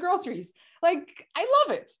 I got all the groceries. Like, I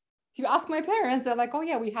love it. If you ask my parents, they're like, oh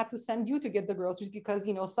yeah, we had to send you to get the groceries because,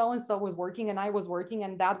 you know, so-and-so was working and I was working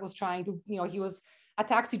and dad was trying to, you know, he was a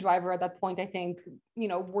taxi driver at that point, I think, you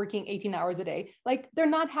know, working 18 hours a day. Like, they're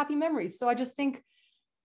not happy memories. So I just think,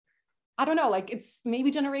 I don't know, like it's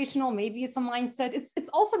maybe generational, maybe it's a mindset. It's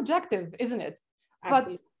all subjective, isn't it?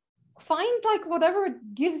 Absolutely. But find like whatever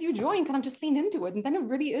gives you joy and kind of just lean into it. And then it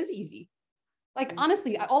really is easy. Like,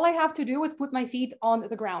 honestly, all I have to do is put my feet on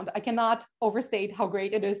the ground. I cannot overstate how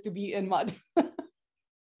great it is to be in mud.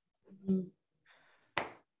 You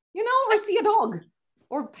know, or see a dog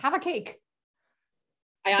or have a cake.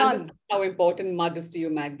 I understand how important mud is to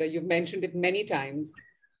you, Magda. You've mentioned it many times.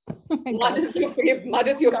 Mud is your favorite. Mud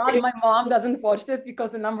is your favorite. My mom doesn't watch this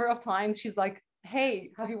because the number of times she's like, hey,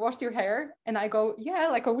 have you washed your hair? And I go, yeah,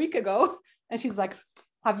 like a week ago. And she's like,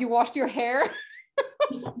 have you washed your hair?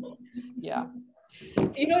 Yeah.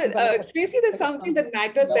 You know, Tracy, there's something that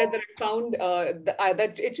Magda said that I found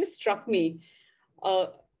that it just struck me.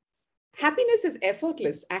 Happiness is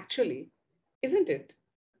effortless, actually, isn't it?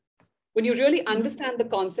 When you really understand the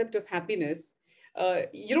concept of happiness,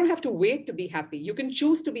 you don't have to wait to be happy. You can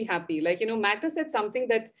choose to be happy. Like, you know, Magda said something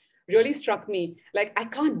that really struck me. Like, I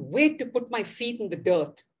can't wait to put my feet in the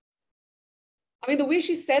dirt. I mean, the way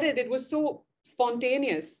she said it, it was so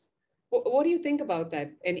spontaneous. What do you think about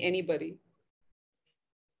that? Anybody?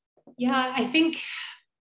 Yeah, I think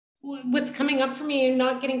what's coming up for me,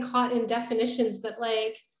 not getting caught in definitions, but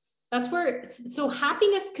like that's where, so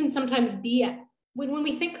happiness can sometimes be, when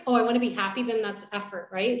we think, oh, I want to be happy, then that's effort,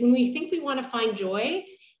 right? When we think we want to find joy,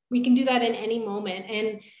 we can do that in any moment.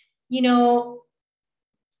 And, you know,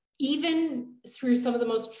 even through some of the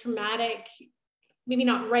most traumatic, maybe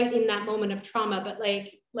not right in that moment of trauma, but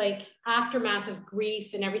like aftermath of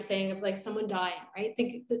grief and everything, of like someone dying, right?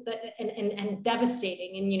 Think that, and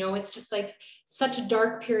devastating. And, you know, it's just like such a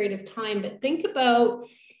dark period of time, but think about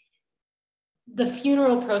the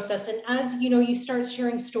funeral process. And as, you know, you start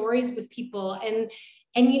sharing stories with people and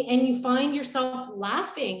you find yourself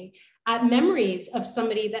laughing at memories of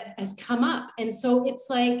somebody that has come up. And so it's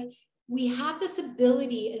like, we have this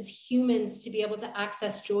ability as humans to be able to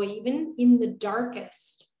access joy, even in the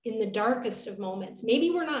darkest of moments. Maybe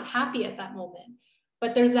we're not happy at that moment,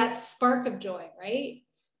 but there's that spark of joy, right?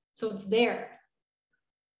 So it's there.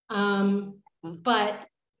 But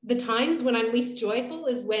the times when I'm least joyful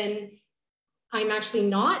is when I'm actually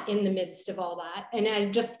not in the midst of all that. And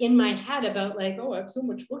I'm just in my head about like, oh, I have so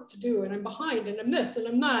much work to do and I'm behind and I'm this and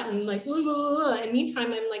I'm that. And like, blah, blah, blah. And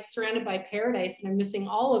meantime, I'm like surrounded by paradise and I'm missing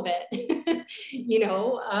all of it, you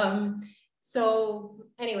know? So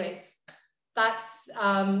anyways, that's,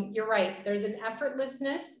 you're right. There's an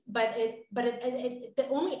effortlessness, but the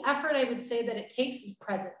only effort I would say that it takes is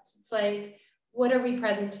presence. It's like, what are we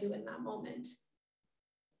present to in that moment?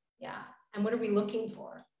 Yeah. And what are we looking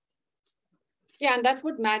for? Yeah, and that's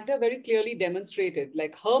what Magda very clearly demonstrated.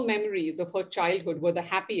 Like her memories of her childhood were the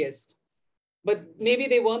happiest, but maybe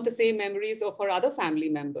they weren't the same memories of her other family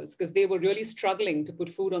members because they were really struggling to put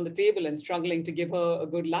food on the table and struggling to give her a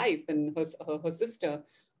good life, and her sister.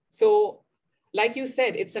 So like you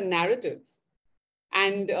said, it's a narrative.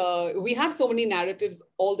 And we have so many narratives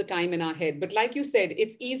all the time in our head. But like you said,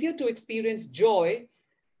 it's easier to experience joy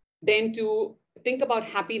than to think about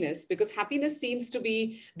happiness, because happiness seems to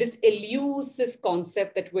be this elusive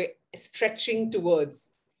concept that we're stretching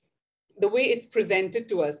towards, the way it's presented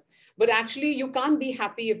to us. But actually, you can't be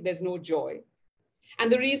happy if there's no joy. And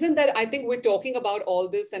the reason that I think we're talking about all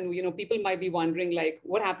this, and you know, people might be wondering, like,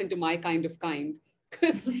 what happened to my kind of kind?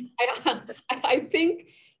 Because I think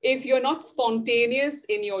if you're not spontaneous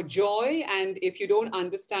in your joy, and if you don't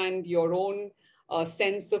understand your own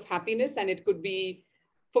sense of happiness, and it could be,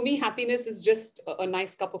 for me, happiness is just a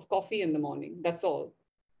nice cup of coffee in the morning. That's all.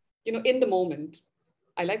 You know, in the moment.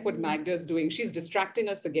 I like what Magda is doing. She's distracting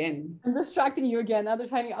us again. I'm distracting you again. Now the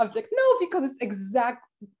shiny object. No, because it's exact.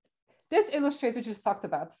 This illustrates what you just talked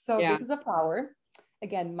about. So yeah. This is a flower.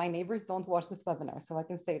 Again, my neighbors don't watch this webinar, so I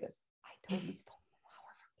can say this. I totally stole the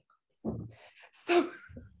flower from them. So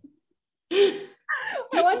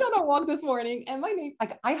I went on a walk this morning, and my neighbor,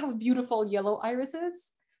 like, I have beautiful yellow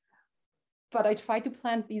irises, but I tried to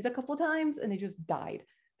plant these a couple times and they just died.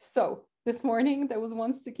 So this morning there was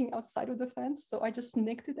one sticking outside of the fence. So I just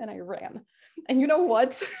nicked it and I ran. And you know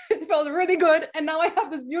what? It felt really good. And now I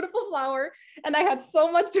have this beautiful flower and I had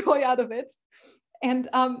so much joy out of it. And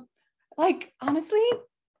like, honestly,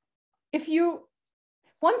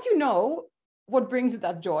 once you know what brings you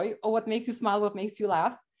that joy or what makes you smile, what makes you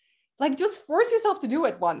laugh, like just force yourself to do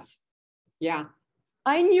it once. Yeah.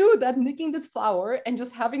 I knew that nicking this flower and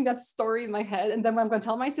just having that story in my head, and then when I'm going to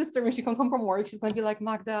tell my sister when she comes home from work, she's going to be like,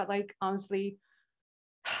 Magda, like, honestly,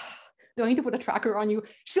 do I need to put a tracker on you?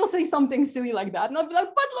 She'll say something silly like that. And I'll be like,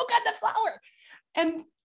 but look at the flower. And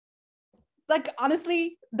like,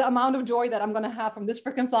 honestly, the amount of joy that I'm going to have from this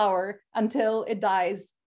freaking flower until it dies.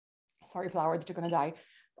 Sorry, flower, that you're going to die.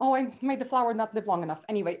 Oh, I made the flower not live long enough.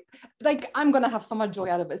 Anyway, like, I'm going to have so much joy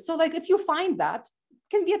out of it. So like, if you find that, it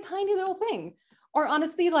can be a tiny little thing. Or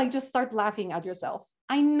honestly, like, just start laughing at yourself.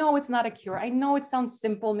 I know it's not a cure. I know it sounds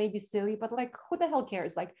simple, maybe silly, but like, who the hell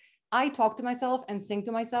cares? Like, I talk to myself and sing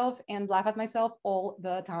to myself and laugh at myself all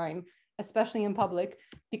the time, especially in public,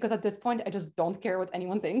 because at this point, I just don't care what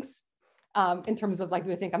anyone thinks in terms of like, do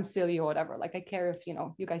they think I'm silly or whatever? Like, I care if, you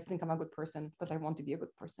know, you guys think I'm a good person because I want to be a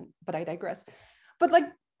good person, but I digress. But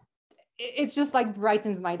like, it's just like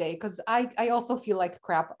brightens my day because I also feel like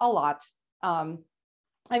crap a lot.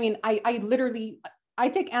 I mean, I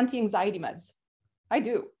take anti-anxiety meds. I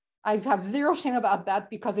do. I have zero shame about that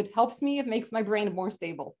because it helps me. It makes my brain more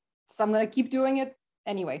stable. So I'm going to keep doing it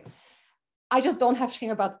anyway. I just don't have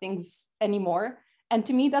shame about things anymore. And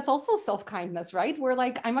to me, that's also self-kindness, right? Where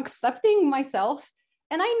like, I'm accepting myself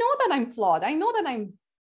and I know that I'm flawed. I know that I'm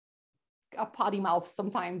a potty mouth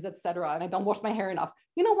sometimes, etc. And I don't wash my hair enough.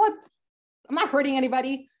 You know what? I'm not hurting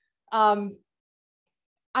anybody.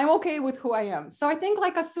 I'm okay with who I am. So I think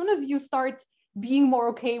like as soon as you start being more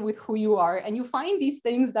okay with who you are and you find these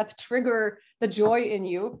things that trigger the joy in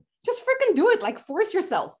you, just freaking do it. Like force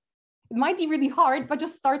yourself. It might be really hard, but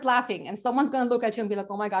just start laughing and someone's going to look at you and be like,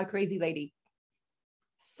 oh my God, crazy lady.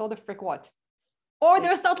 So the frick what? Or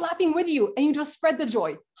they'll start laughing with you and you just spread the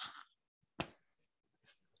joy.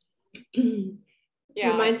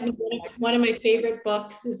 Yeah. Reminds me, one of my favorite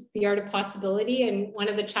books is The Art of Possibility. And one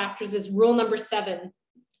of the chapters is rule number 7.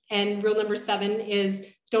 And rule number 7 is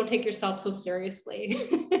don't take yourself so seriously.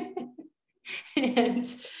 And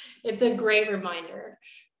it's a great reminder,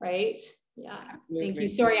 right? Yeah. Absolutely. Thank you.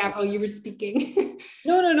 Sorry, Avril, you were speaking.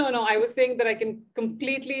 No. I was saying that I can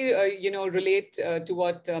completely, relate to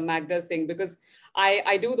what Magda is saying, because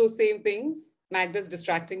I do those same things. Magda's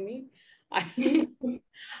distracting me. I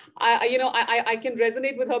can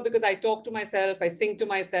resonate with her because I talk to myself, I sing to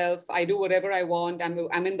myself, I do whatever I want.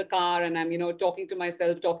 I'm in the car and I'm, talking to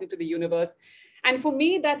myself, talking to the universe. And for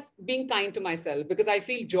me, that's being kind to myself because I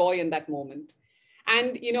feel joy in that moment.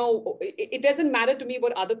 And, it doesn't matter to me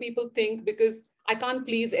what other people think because I can't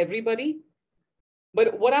please everybody.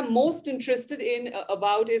 But what I'm most interested in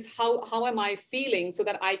about is how am I feeling so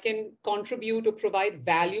that I can contribute or provide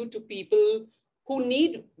value to people who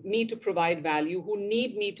need me to provide value, who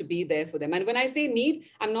need me to be there for them. And when I say need,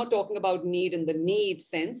 I'm not talking about need in the need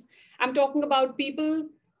sense. I'm talking about people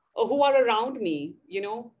who are around me,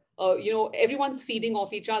 everyone's feeding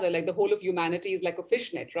off each other. Like the whole of humanity is like a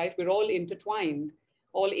fishnet, right? We're all intertwined,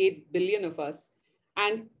 all 8 billion of us.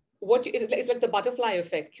 And it's like the butterfly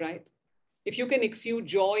effect, right? If you can exude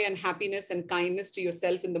joy and happiness and kindness to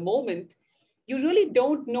yourself in the moment, you really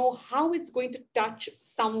don't know how it's going to touch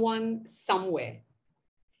someone somewhere.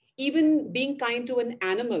 Even being kind to an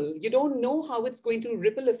animal, you don't know how it's going to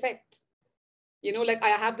ripple effect. Like I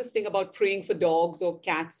have this thing about praying for dogs or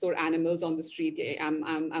cats or animals on the street.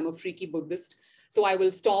 I'm a freaky Buddhist. So I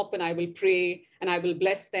will stop and I will pray and I will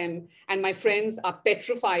bless them. And my friends are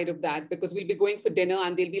petrified of that because we'll be going for dinner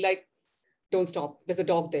and they'll be like, don't stop. There's a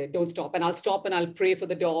dog there. Don't stop. And I'll stop and I'll pray for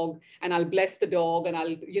the dog and I'll bless the dog and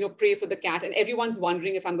I'll, pray for the cat. And everyone's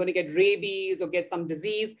wondering if I'm going to get rabies or get some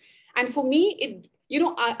disease. And for me,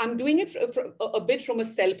 I'm doing it a bit from a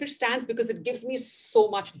selfish stance because it gives me so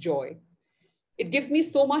much joy. It gives me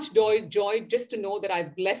so much joy just to know that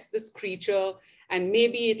I've blessed this creature and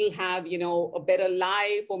maybe it'll have, a better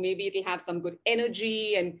life or maybe it'll have some good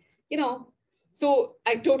energy and, So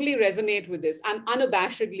I totally resonate with this. I'm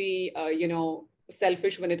unabashedly,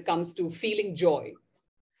 selfish when it comes to feeling joy.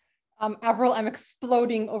 Avril, I'm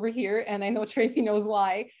exploding over here, and I know Tracy knows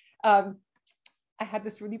why. I had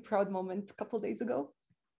this really proud moment a couple of days ago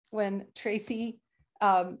when Tracy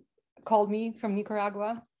called me from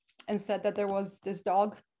Nicaragua and said that there was this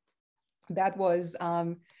dog that was,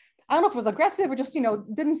 I don't know if it was aggressive or just,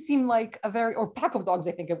 didn't seem like or pack of dogs,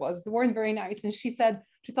 I think it was, they weren't very nice. And she said,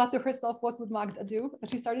 she thought to herself, what would Magda do? And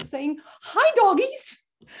she started saying, hi, doggies.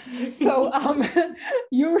 So I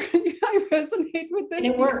resonate with this.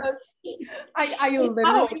 It works. I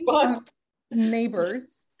literally have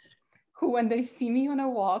neighbors who, when they see me on a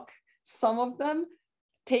walk, some of them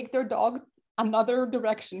take their dog another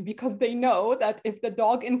direction because they know that if the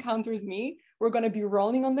dog encounters me, we're going to be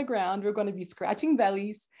rolling on the ground, we're going to be scratching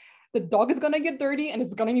bellies, the dog is going to get dirty and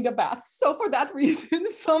it's going to need a bath. So for that reason,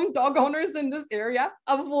 some dog owners in this area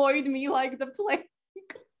avoid me like the plague.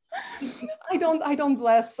 I don't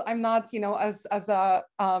bless. I'm not, as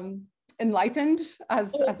enlightened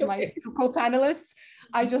as my two co-panelists.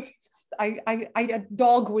 I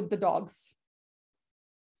dog with the dogs.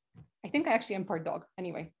 I think I actually am part dog.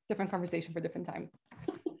 Anyway, different conversation for different time.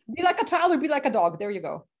 Be like a child or be like a dog. There you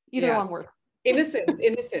go. Either one works.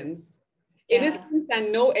 Innocence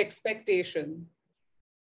and no expectation.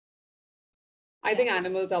 I think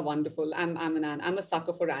animals are wonderful. I'm a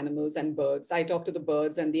sucker for animals and birds. I talk to the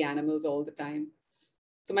birds and the animals all the time.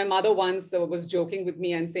 So my mother once was joking with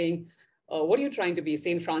me and saying, what are you trying to be,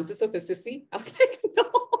 St. Francis of Assisi? I was like, no.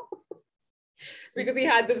 Because he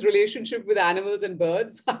had this relationship with animals and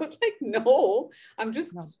birds. I was like, no, I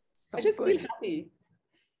just feel happy.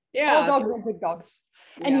 Yeah. All dogs are good dogs.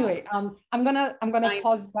 Yeah. Anyway, I'm gonna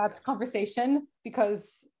pause that conversation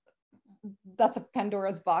because that's a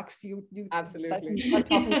Pandora's box. You absolutely start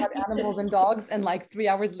talking about animals and dogs, and like 3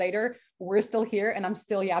 hours later, we're still here and I'm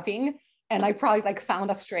still yapping. And I probably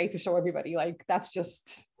found a stray to show everybody. That's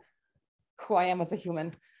just who I am as a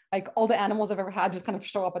human. All the animals I've ever had just kind of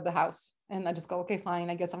show up at the house and I just go, okay, fine,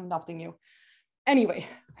 I guess I'm adopting you. Anyway,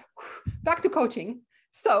 back to coaching.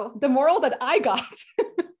 So the moral that I got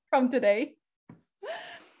from today,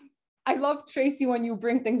 I love, Tracy, when you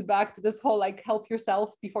bring things back to this whole help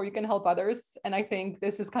yourself before you can help others. And I think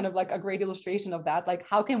this is kind of a great illustration of that.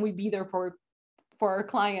 How can we be there for our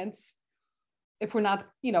clients if we're not,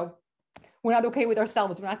 we're not okay with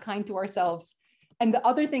ourselves, we're not kind to ourselves. And the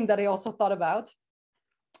other thing that I also thought about,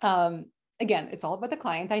 again, it's all about the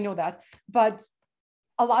client, I know that, but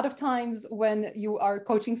a lot of times when you are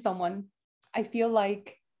coaching someone, I feel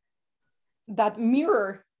like that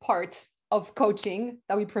mirror part of coaching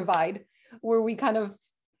that we provide, where we kind of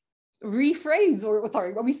rephrase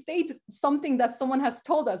where we state something that someone has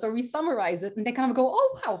told us, or we summarize it and they kind of go,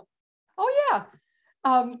 oh, wow. Oh yeah.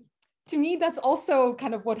 To me, that's also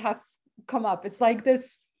kind of what has come up. It's like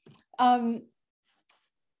this,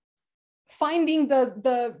 finding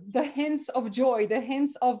the hints of joy, the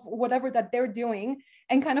hints of whatever that they're doing,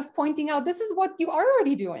 and kind of pointing out, this is what you are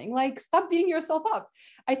already doing. Like, stop beating yourself up.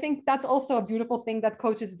 I think that's also a beautiful thing that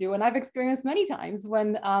coaches do. And I've experienced many times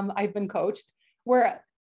when I've been coached where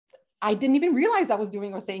I didn't even realize I was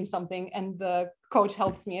doing or saying something, and the coach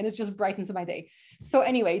helps me and it just brightens my day. So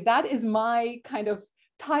anyway, that is my kind of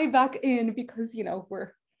tie back in, because, you know,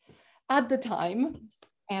 we're at the time,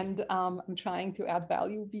 and I'm trying to add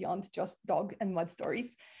value beyond just dog and mud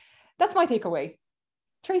stories. That's my takeaway.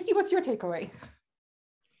 Tracy, what's your takeaway?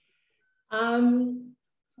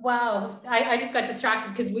 Wow, I just got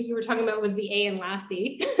distracted because what you were talking about was the A in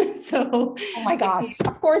Lassie. So, oh my gosh,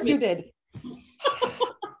 of course you did.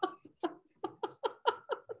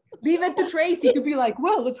 Leave it to Tracy to be like,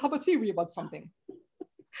 well, let's have a theory about something.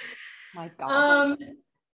 My God.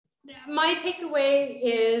 My takeaway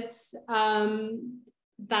is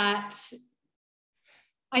that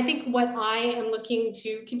I think what I am looking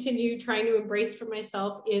to continue trying to embrace for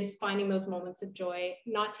myself is finding those moments of joy,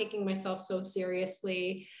 not taking myself so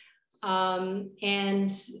seriously, and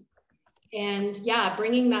yeah,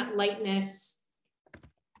 bringing that lightness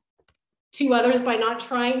to others by not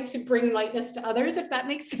trying to bring lightness to others, if that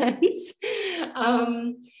makes sense.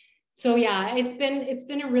 So yeah, it's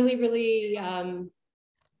been a really, really,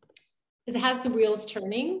 it has the wheels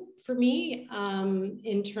turning for me,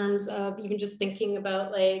 in terms of even just thinking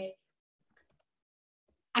about like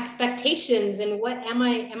expectations and what am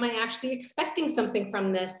I actually expecting something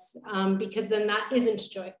from this? Because then that isn't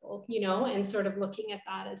joyful, you know, and sort of looking at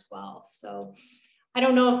that as well. So I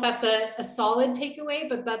don't know if that's a solid takeaway,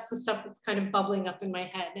 but that's the stuff that's kind of bubbling up in my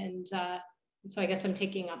head. And so I guess I'm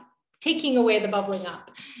taking away the bubbling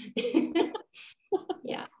up.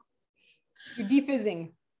 Yeah. You're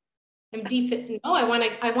defizzing. I'm defizzing. No, I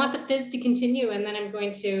want the fizz to continue, and then I'm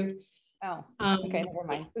going to. Oh, okay, never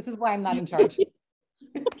mind. This is why I'm not in charge.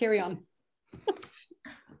 Carry on.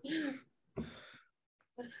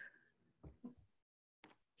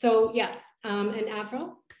 So yeah, and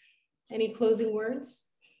Avril, any closing words?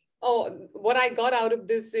 Oh, what I got out of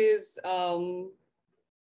this is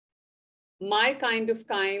my kind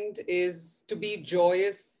is to be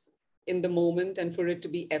joyous in the moment and for it to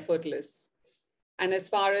be effortless. And as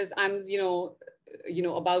far as I'm,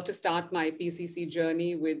 about to start my PCC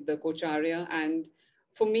journey with the Kocharya, and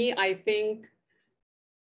for me, I think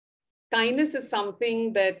kindness is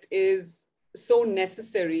something that is so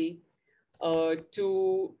necessary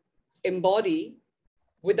to embody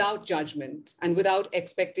without judgment and without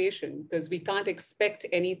expectation, because we can't expect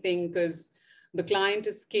anything, because the client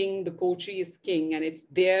is king, the coachee is king, and it's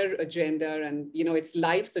their agenda, and it's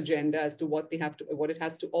life's agenda as to what it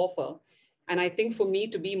has to offer. And I think for me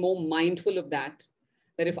to be more mindful of that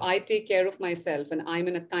if I take care of myself and I'm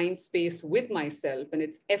in a kind space with myself, and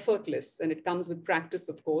it's effortless and it comes with practice,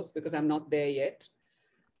 of course, because I'm not there yet,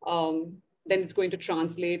 then it's going to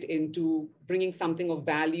translate into bringing something of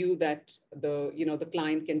value that the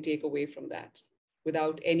client can take away from that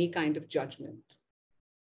without any kind of judgment.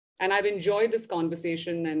 And I've enjoyed this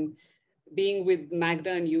conversation, and being with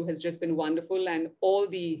Magda and you has just been wonderful, and all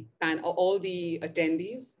the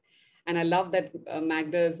attendees. And I love that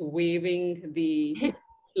Magda is waving the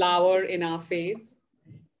flower in our face,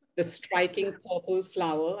 the striking purple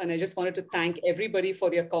flower. And I just wanted to thank everybody for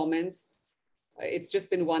their comments. It's just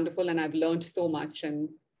been wonderful, and I've learned so much, and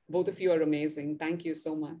both of you are amazing. Thank you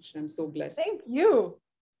so much. I'm so blessed. Thank you.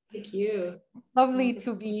 Thank you. Lovely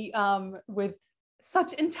to be with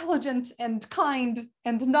such intelligent and kind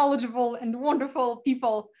and knowledgeable and wonderful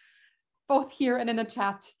people, both here and in the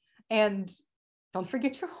chat. And don't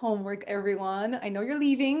forget your homework, everyone. I know you're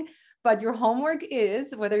leaving, but your homework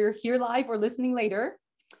is, whether you're here live or listening later,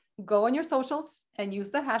 go on your socials and use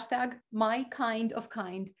the hashtag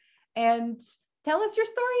 #MyKindOfKind and tell us your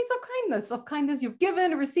stories of kindness you've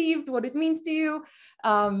given, received, what it means to you.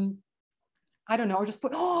 I don't know, or just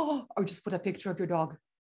put a picture of your dog.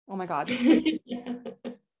 Oh my God.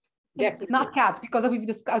 Definitely. Not cats, because as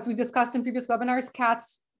we've discussed in previous webinars,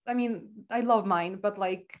 cats, I mean, I love mine, but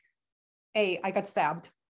like, I got stabbed,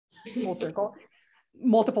 full circle,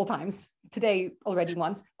 multiple times today already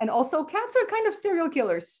once. And also cats are kind of serial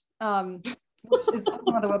killers. which is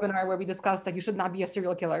also another webinar where we discussed that you should not be a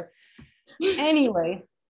serial killer. Anyway,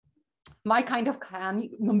 my kind of kind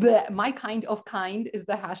is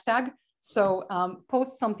the hashtag. So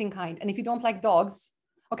post something kind. And if you don't like dogs,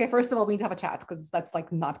 okay, first of all, we need to have a chat because that's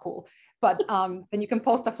like not cool. But then you can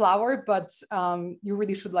post a flower, but you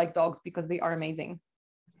really should like dogs because they are amazing.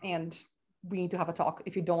 And we need to have a talk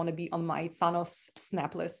if you don't want to be on my Thanos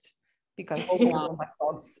snap list, because all my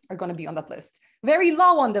dogs are going to be on that list. Very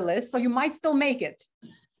low on the list, so you might still make it.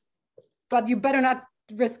 But you better not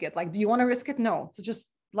risk it. Like, do you want to risk it? No. So just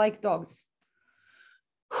like dogs.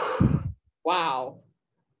 Wow.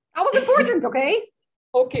 That was important, okay?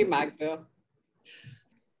 Okay, Magda.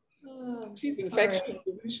 She's infectious, right.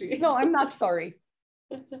 isn't she? No, I'm not sorry.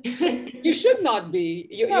 You should not be.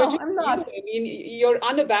 No, just I'm not. You. I mean, you're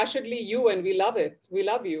unabashedly you, and we love it. We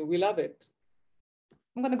love you. We love it.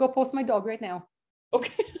 I'm going to go post my dog right now.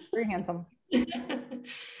 Okay. Very handsome.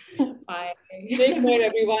 Bye. Take care,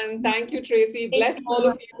 everyone. Thank you, Tracy. Bless all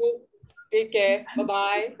of you. Take care.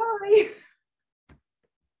 Bye-bye. Bye.